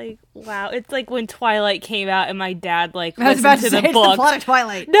just, wow. It's when Twilight came out and my dad, I was about to say, the books. The plot of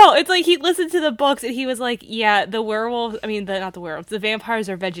Twilight. No, it's he listened to the books and he was yeah, the werewolves, not the werewolves, the vampires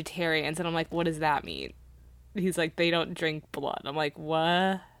are vegetarians. And I'm what does that mean? He's they don't drink blood. I'm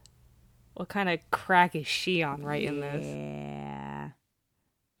what? What kind of crack is she on writing this? Yeah,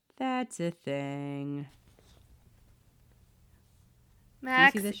 that's a thing.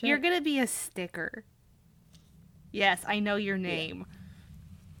 Max, you're going to be a sticker. Yes, I know your name. Yeah.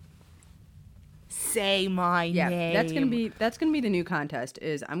 Say my name. Yeah, that's gonna be the new contest.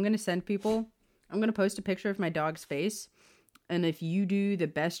 Is I'm gonna post a picture of my dog's face, and if you do the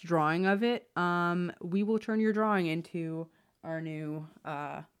best drawing of it, we will turn your drawing into our new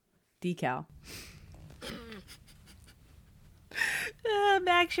decal.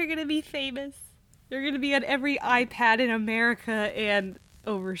 Max, you're gonna be famous. You're gonna be on every iPad in America and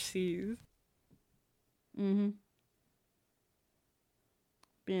overseas. Mm-hmm.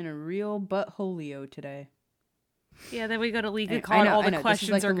 Being a real buttholio today. Yeah, then we go to LegalCon, and all the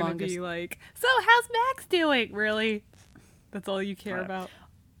questions are gonna be like, so how's Max doing? Really? That's all you care about?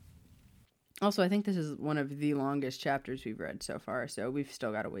 Also, I think this is one of the longest chapters we've read so far, so we've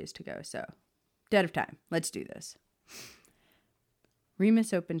still got a ways to go. So, dead of time. Let's do this.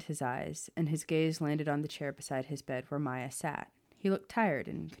 Remus opened his eyes, and his gaze landed on the chair beside his bed where Maya sat. He looked tired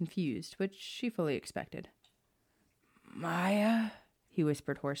and confused, which she fully expected. "Maya?" he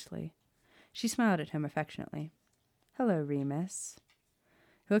whispered hoarsely. She smiled at him affectionately. "Hello, Remus."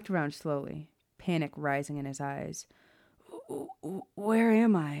 He looked around slowly, panic rising in his eyes. "Where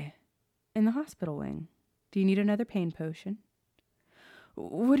am I?" "In the hospital wing. Do you need another pain potion?"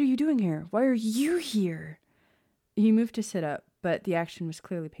 "What are you doing here? Why are you here?" He moved to sit up, but the action was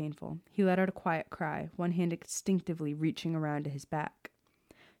clearly painful. He let out a quiet cry, one hand instinctively reaching around to his back.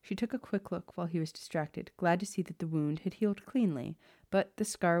 She took a quick look while he was distracted, glad to see that the wound had healed cleanly, but the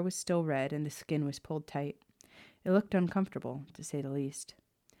scar was still red and the skin was pulled tight. It looked uncomfortable, to say the least.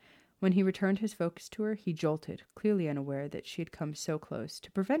 When he returned his focus to her, he jolted, clearly unaware that she had come so close.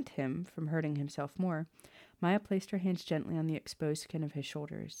 To prevent him from hurting himself more, Maya placed her hands gently on the exposed skin of his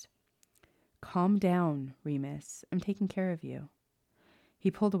shoulders. "Calm down, Remus. I'm taking care of you."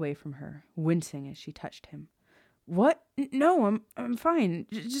 He pulled away from her, wincing as she touched him. "What? No, I'm fine.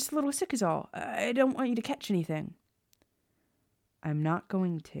 Just a little sick is all. I don't want you to catch anything." "I'm not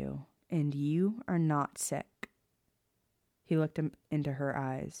going to, and you are not sick." He looked into her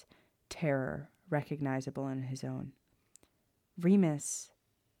eyes, terror recognizable in his own. "Remus,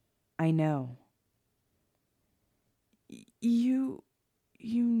 I know." You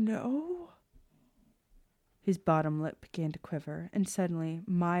know?" His bottom lip began to quiver, and suddenly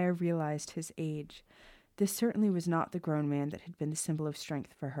Maya realized his age. This certainly was not the grown man that had been the symbol of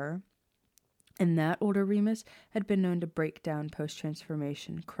strength for her. And that older Remus had been known to break down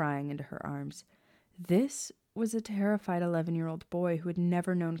post-transformation, crying into her arms. This was a terrified 11-year-old boy who had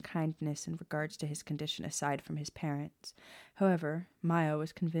never known kindness in regards to his condition aside from his parents. However, Maya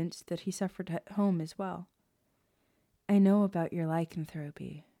was convinced that he suffered at home as well. "I know about your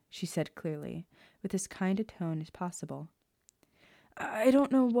lycanthropy," she said clearly, with as kind a tone as possible. "I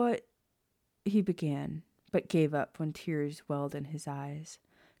don't know what—" he began, but gave up when tears welled in his eyes.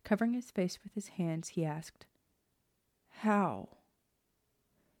 Covering his face with his hands, he asked, "How?"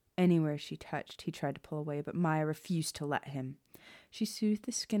 Anywhere she touched, he tried to pull away, but Maya refused to let him. She soothed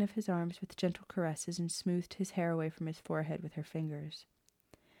the skin of his arms with gentle caresses and smoothed his hair away from his forehead with her fingers.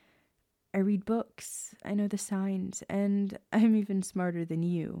 "I read books, I know the signs, and I'm even smarter than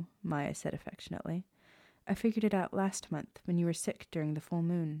you," Maya said affectionately. "I figured it out last month when you were sick during the full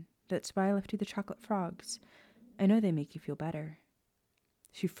moon. That's why I left you the chocolate frogs. I know they make you feel better."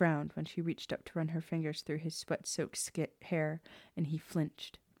 She frowned when she reached up to run her fingers through his sweat-soaked hair, and he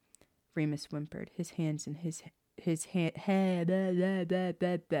flinched. Remus whimpered, his hands in his head.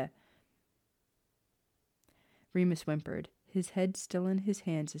 Remus whimpered, his head still in his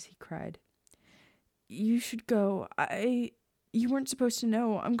hands as he cried, "You should go. You weren't supposed to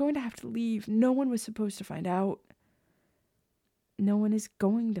know. I'm going to have to leave. No one was supposed to find out." "No one is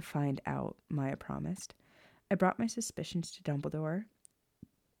going to find out," Maya promised. "I brought my suspicions to Dumbledore,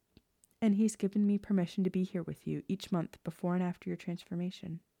 and he's given me permission to be here with you each month before and after your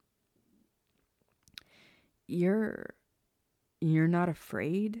transformation." You're not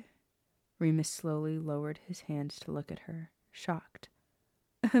afraid?" Remus slowly lowered his hands to look at her, shocked.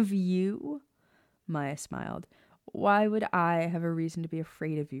 "Of you?" Maya smiled. "Why would I have a reason to be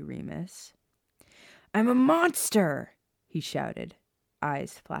afraid of you, Remus?" "I'm a monster!" he shouted,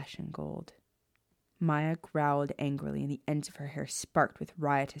 eyes flashing gold. Maya growled angrily, and the ends of her hair sparked with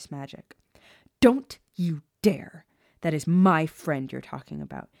riotous magic. "Don't you dare! That is my friend you're talking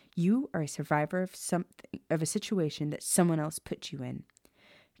about. You are a survivor of a situation that someone else put you in."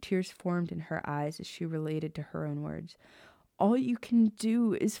 Tears formed in her eyes as she related to her own words. "All you can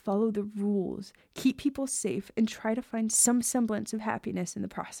do is follow the rules, keep people safe, and try to find some semblance of happiness in the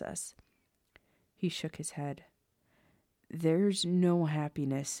process." He shook his head. "There's no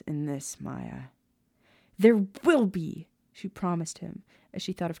happiness in this, Maya." "There will be," she promised him, as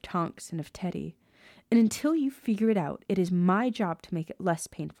she thought of Tonks and of Teddy. "And until you figure it out, it is my job to make it less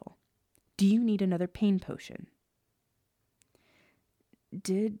painful. Do you need another pain potion?"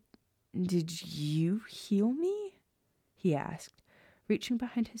 Did you heal me?" he asked, reaching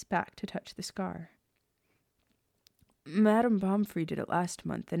behind his back to touch the scar. "Madame Pomfrey did it last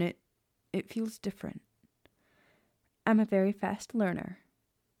month, and it feels different." I'm a very fast learner.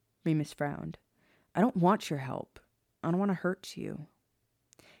 Remus frowned. I don't want your help. I don't want to hurt you.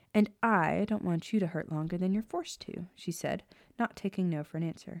 And I don't want you to hurt longer than you're forced to, she said, not taking no for an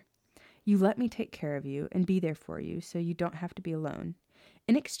answer. You let me take care of you and be there for you so you don't have to be alone.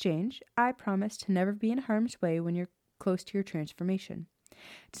 In exchange, I promise to never be in harm's way when you're close to your transformation.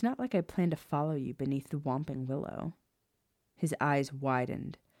 It's not like I plan to follow you beneath the Whomping Willow. His eyes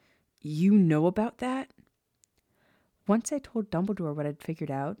widened. You know about that? Once I told Dumbledore what I'd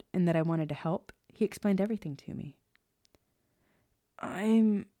figured out and that I wanted to help, he explained everything to me.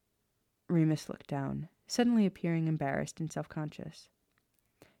 Remus looked down, suddenly appearing embarrassed and self-conscious.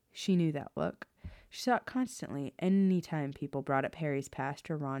 She knew that look. She saw it constantly any time people brought up Harry's past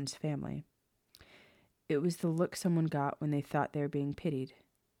or Ron's family. It was the look someone got when they thought they were being pitied.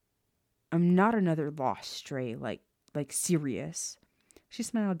 I'm not another lost stray like Sirius. She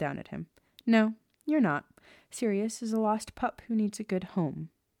smiled down at him. No, you're not. Sirius is a lost pup who needs a good home.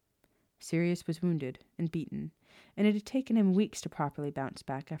 Sirius was wounded and beaten, and it had taken him weeks to properly bounce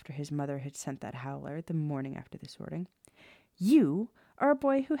back after his mother had sent that howler the morning after the sorting. You are a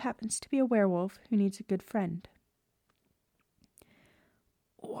boy who happens to be a werewolf who needs a good friend.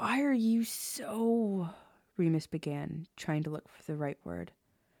 Why are you so... Remus began, trying to look for the right word.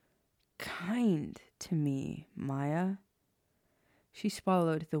 Kind to me, Maya. She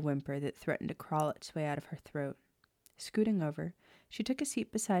swallowed the whimper that threatened to crawl its way out of her throat. Scooting over, she took a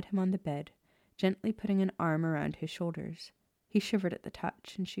seat beside him on the bed, gently putting an arm around his shoulders. He shivered at the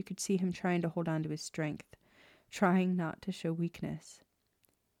touch, and she could see him trying to hold on to his strength, trying not to show weakness.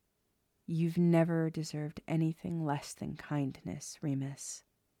 You've never deserved anything less than kindness, Remus.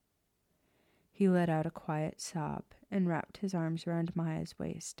 He let out a quiet sob and wrapped his arms around Maya's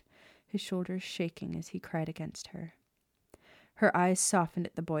waist, his shoulders shaking as he cried against her. Her eyes softened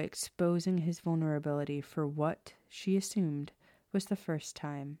at the boy, exposing his vulnerability for what, she assumed, was the first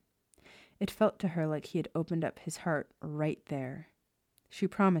time. It felt to her like he had opened up his heart right there. She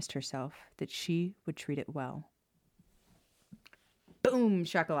promised herself that she would treat it well. Boom,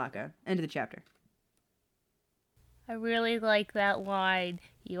 shakalaka. End of the chapter. I really like that line.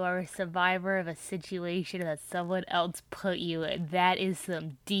 You are a survivor of a situation that someone else put you in. That is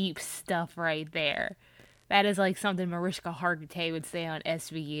some deep stuff right there. That is like something Mariska Hargitay would say on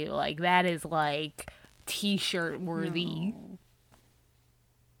SVU. Like, that is like t-shirt worthy. No.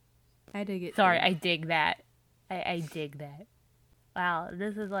 I dig it. Sorry, I dig that. I dig that. Wow,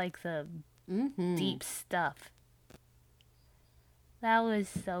 this is like some deep stuff. That was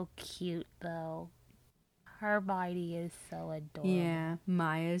so cute, though. Hermione is so adorable. Yeah,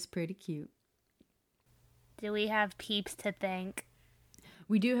 Maya's pretty cute. Do we have peeps to thank?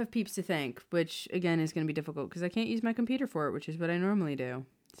 We do have peeps to thank, which, again, is going to be difficult because I can't use my computer for it, which is what I normally do.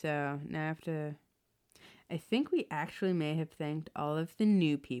 So, now I have to... I think we actually may have thanked all of the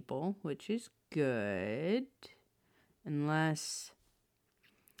new people, which is good. Unless...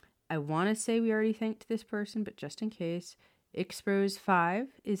 I want to say we already thanked this person, but just in case... Ixpros5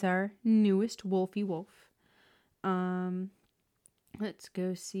 is our newest Wolfie Wolf. Let's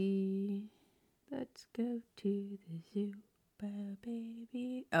go see. Let's go to the zoo,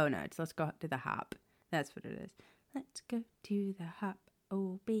 baby. Oh no, it's let's go to the hop. That's what it is. Let's go to the hop.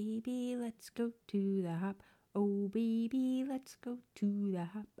 Oh baby, let's go to the hop. Oh baby, let's go to the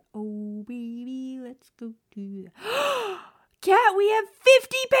hop. Oh baby, let's go to the Cat, we have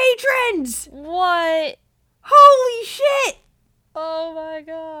 50 patrons! What? Holy shit! Oh my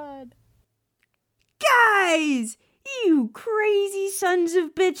god. Guys! You crazy sons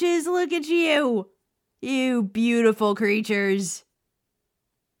of bitches, look at you! You beautiful creatures.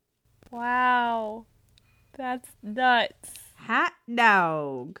 Wow. That's nuts. Hot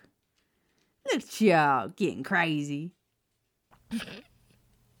dog. Look at y'all getting crazy.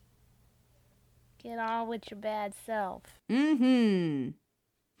 Get on with your bad self.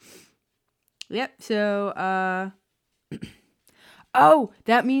 Yep, so, oh,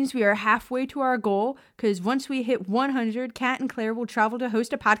 that means we are halfway to our goal, because once we hit 100, Kat and Claire will travel to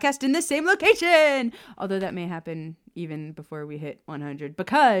host a podcast in the same location! Although that may happen even before we hit 100,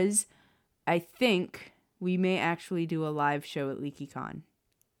 because I think we may actually do a live show at LeakyCon.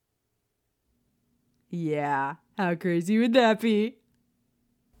 Yeah, how crazy would that be?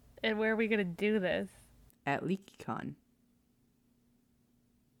 And where are we going to do this? At LeakyCon.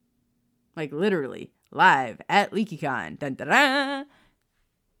 Like, literally, live at LeakyCon. Dun, dun, dun.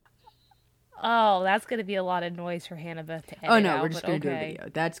 Oh, that's going to be a lot of noise for Hannibal to edit Oh, no, out, we're just going to do a video.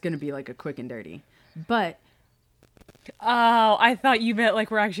 That's going to be, like, a quick and dirty. But... Oh, I thought you meant,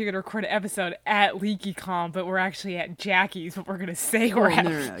 like, we're actually going to record an episode at LeakyCon, but we're actually at Jackie's, but we're going to say we're at...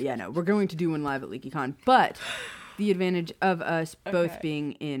 No. Yeah, no. We're going to do one live at LeakyCon. But The advantage of us both Okay.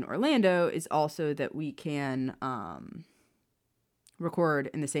 being in Orlando is also that we can record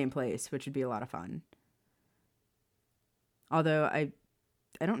in the same place, which would be a lot of fun. Although I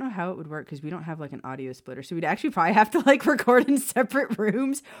don't know how it would work because we don't have like an audio splitter, so we'd actually probably have to like record in separate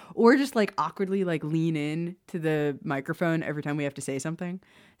rooms or just like awkwardly like lean in to the microphone every time we have to say something.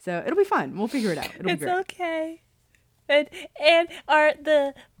 So it'll be fun. We'll figure it out. It'll be It's great. okay. And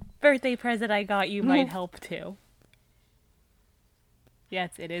the birthday present I got you might help too.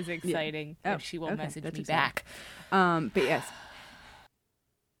 Yes, it is exciting. Oh, And she will okay, message that's me exciting. back. But yes.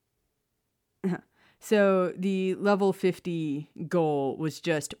 So the level 50 goal was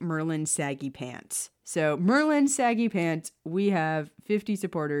just Merlin Saggy Pants. So Merlin Saggy Pants, we have 50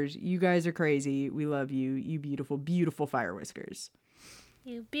 supporters. You guys are crazy. We love you. You beautiful, beautiful fire whiskers.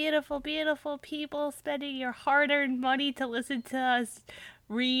 You beautiful, beautiful people spending your hard-earned money to listen to us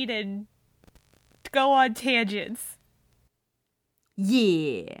read and go on tangents.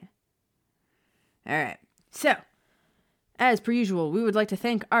 Yeah. All right. So, as per usual, we would like to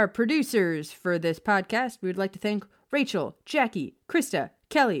thank our producers for this podcast. We would like to thank Rachel, Jackie, Krista,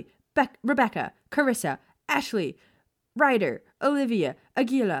 Kelly, Rebecca, Carissa, Ashley, Ryder, Olivia,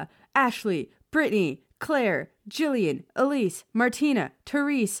 Aguila, Ashley, Brittany, Claire, Jillian, Elise, Martina,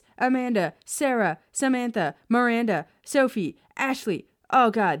 Therese, Amanda, Sarah, Samantha, Miranda, Sophie, Ashley. Oh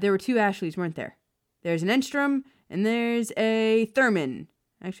God, there were 2 Ashleys, weren't there? There's an Enstrom and there's a Thurman.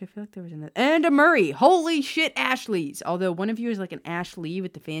 Actually, I feel like there was another. And a Murray. Holy shit, Ashleys. Although one of you is like an Ashley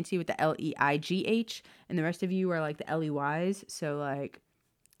with the fancy with the Leigh, and the rest of you are like the Leys. So like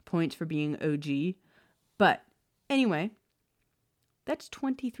points for being OG. But anyway, that's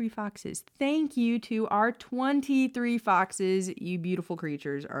 23 foxes. Thank you to our 23 foxes. You beautiful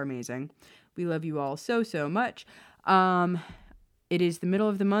creatures are amazing. We love you all so, so much. It is the middle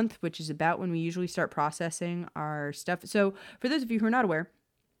of the month, which is about when we usually start processing our stuff. So for those of you who are not aware,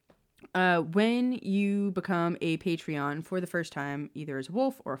 when you become a Patreon for the first time, either as a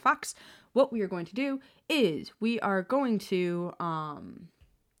wolf or a fox, what we are going to do is we are going to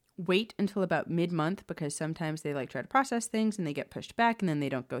wait until about mid-month, because sometimes they like try to process things and they get pushed back and then they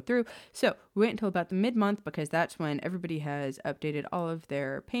don't go through. So we wait until about the mid-month because that's when everybody has updated all of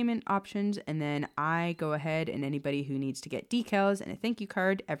their payment options, and then I go ahead and anybody who needs to get decals and a thank you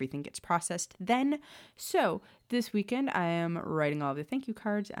card, everything gets processed then. So this weekend I am writing all of the thank you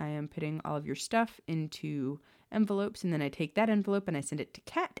cards. I am putting all of your stuff into envelopes, and then I take that envelope and I send it to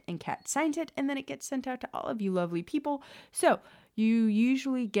Kat, and Kat signs it, and then it gets sent out to all of you lovely people. So you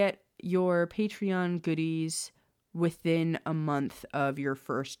usually get your Patreon goodies within a month of your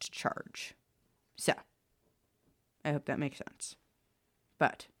first charge. So I hope that makes sense.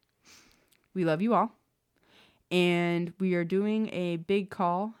 But we love you all, and we are doing a big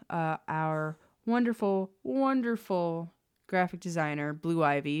call. Our wonderful, wonderful graphic designer, Blue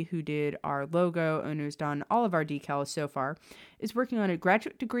Ivy, who did our logo and who's done all of our decals so far, is working on a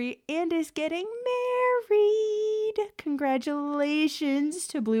graduate degree and is getting married. Congratulations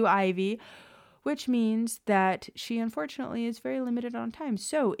to Blue Ivy, which means that she unfortunately is very limited on time.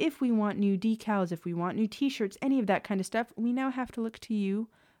 So if we want new decals, if we want new t-shirts, any of that kind of stuff, we now have to look to you,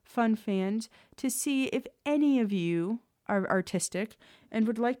 fun fans, to see if any of you are artistic and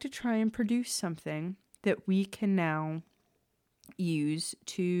would like to try and produce something that we can now use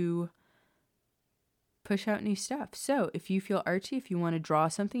to push out new stuff. So if you feel artsy, if you want to draw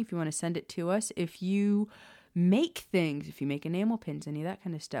something, if you want to send it to us, if you make things, if you make enamel pins, any of that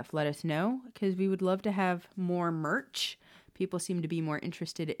kind of stuff, let us know, because we would love to have more merch. People seem to be more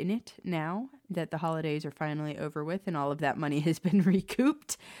interested in it now that the holidays are finally over with and all of that money has been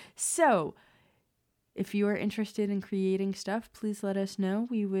recouped. So if you are interested in creating stuff, please let us know.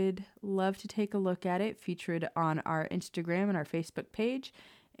 We would love to take a look at it, feature it on our Instagram and our Facebook page.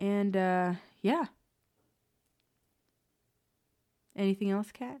 And yeah. Anything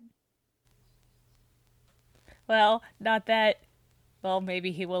else, Kat? Well, not that. Well,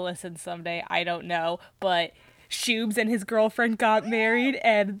 maybe he will listen someday. I don't know. But Shoobs and his girlfriend got married,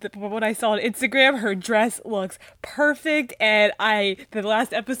 and what I saw on Instagram, her dress looks perfect. And the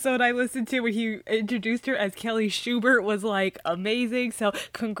last episode I listened to when he introduced her as Kelly Schubert was like amazing. So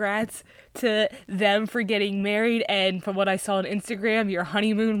congrats to them for getting married. And from what I saw on Instagram, your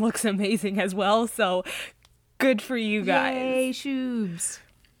honeymoon looks amazing as well. So good for you guys. Yay, Shoobs.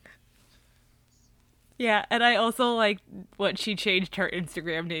 Yeah, and I also like what she changed her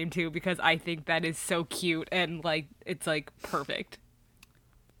Instagram name to, because I think that is so cute and like it's like perfect.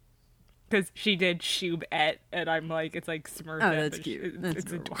 Because she did Shoobette, and I'm like, it's like Smurfette. Oh, that's cute. That's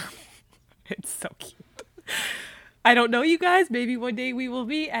it's adorable. It's so cute. I don't know you guys. Maybe one day we will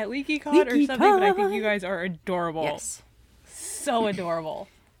be at LeakyCon or something, but I think you guys are adorable. Yes. So adorable.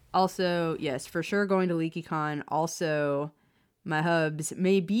 Also, yes, for sure going to LeakyCon. Also, my hubs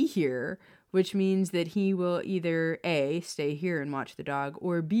may be here, which means that he will either A, stay here and watch the dog,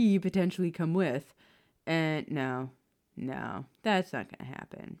 or B, potentially come with. And no, that's not going to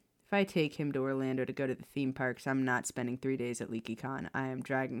happen. If I take him to Orlando to go to the theme parks, I'm not spending 3 days at LeakyCon. I am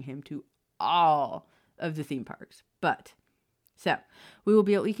dragging him to all of the theme parks. But, so, we will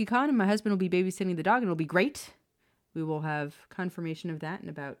be at LeakyCon, and my husband will be babysitting the dog, and it'll be great. We will have confirmation of that in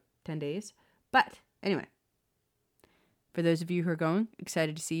about 10 days. But, anyway, for those of you who are going,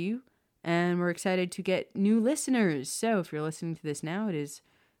 excited to see you. And we're excited to get new listeners. So, if you're listening to this now, it is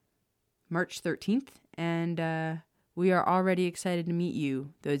March 13th, and we are already excited to meet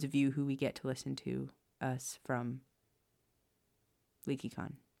you, those of you who we get to listen to us from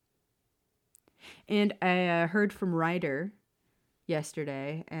LeakyCon. And I heard from Ryder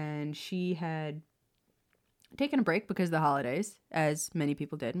yesterday, and she had taken a break because of the holidays, as many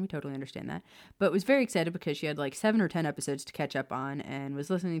people did, and we totally understand that, but was very excited because she had like 7 or 10 episodes to catch up on and was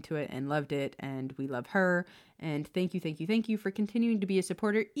listening to it and loved it, and we love her. And thank you for continuing to be a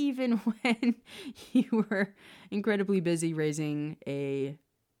supporter even when you were incredibly busy raising a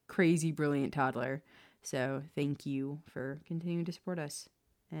crazy brilliant toddler. So thank you for continuing to support us,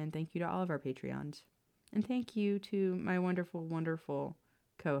 and thank you to all of our Patreons, and thank you to my wonderful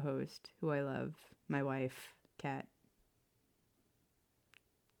co-host who I love, my wife, Kat.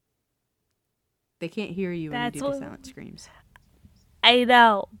 They can't hear you when you do the silent screams. I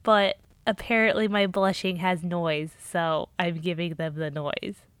know, but apparently my blushing has noise, so I'm giving them the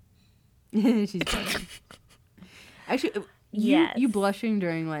noise. She's blushing. Actually, yes. You blushing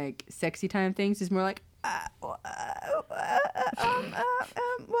during like sexy time things is more like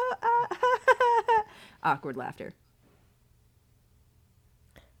awkward laughter.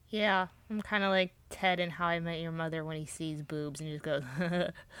 Yeah, I'm kind of like Ted in How I Met Your Mother when he sees boobs and he just goes,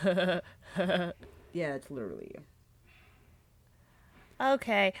 Yeah, it's literally you.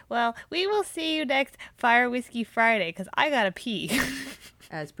 Okay, well, we will see you next Fire Whiskey Friday, because I gotta pee.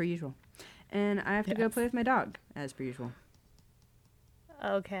 As per usual. And I have to go play with my dog, as per usual.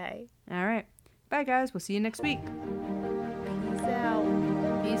 Okay. All right. Bye, guys. We'll see you next week. Peace out.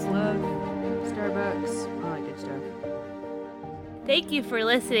 Peace, love, Starbucks, all that good stuff. Thank you for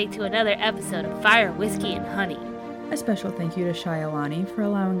listening to another episode of Fire, Whiskey, and Honey. A special thank you to Shyalani for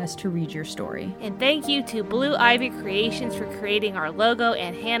allowing us to read your story. And thank you to Blue Ivy Creations for creating our logo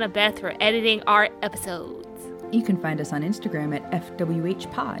and Hannah Beth for editing our episodes. You can find us on Instagram at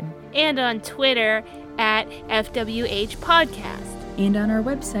FWHpod. And on Twitter at FWHpodcast. And on our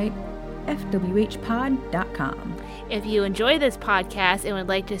website, FWHpod.com. If you enjoy this podcast and would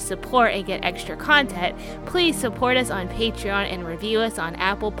like to support and get extra content, please support us on Patreon and review us on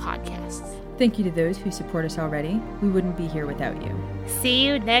Apple Podcasts. Thank you to those who support us already. We wouldn't be here without you. See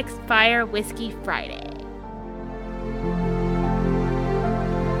you next Fire Whiskey Friday.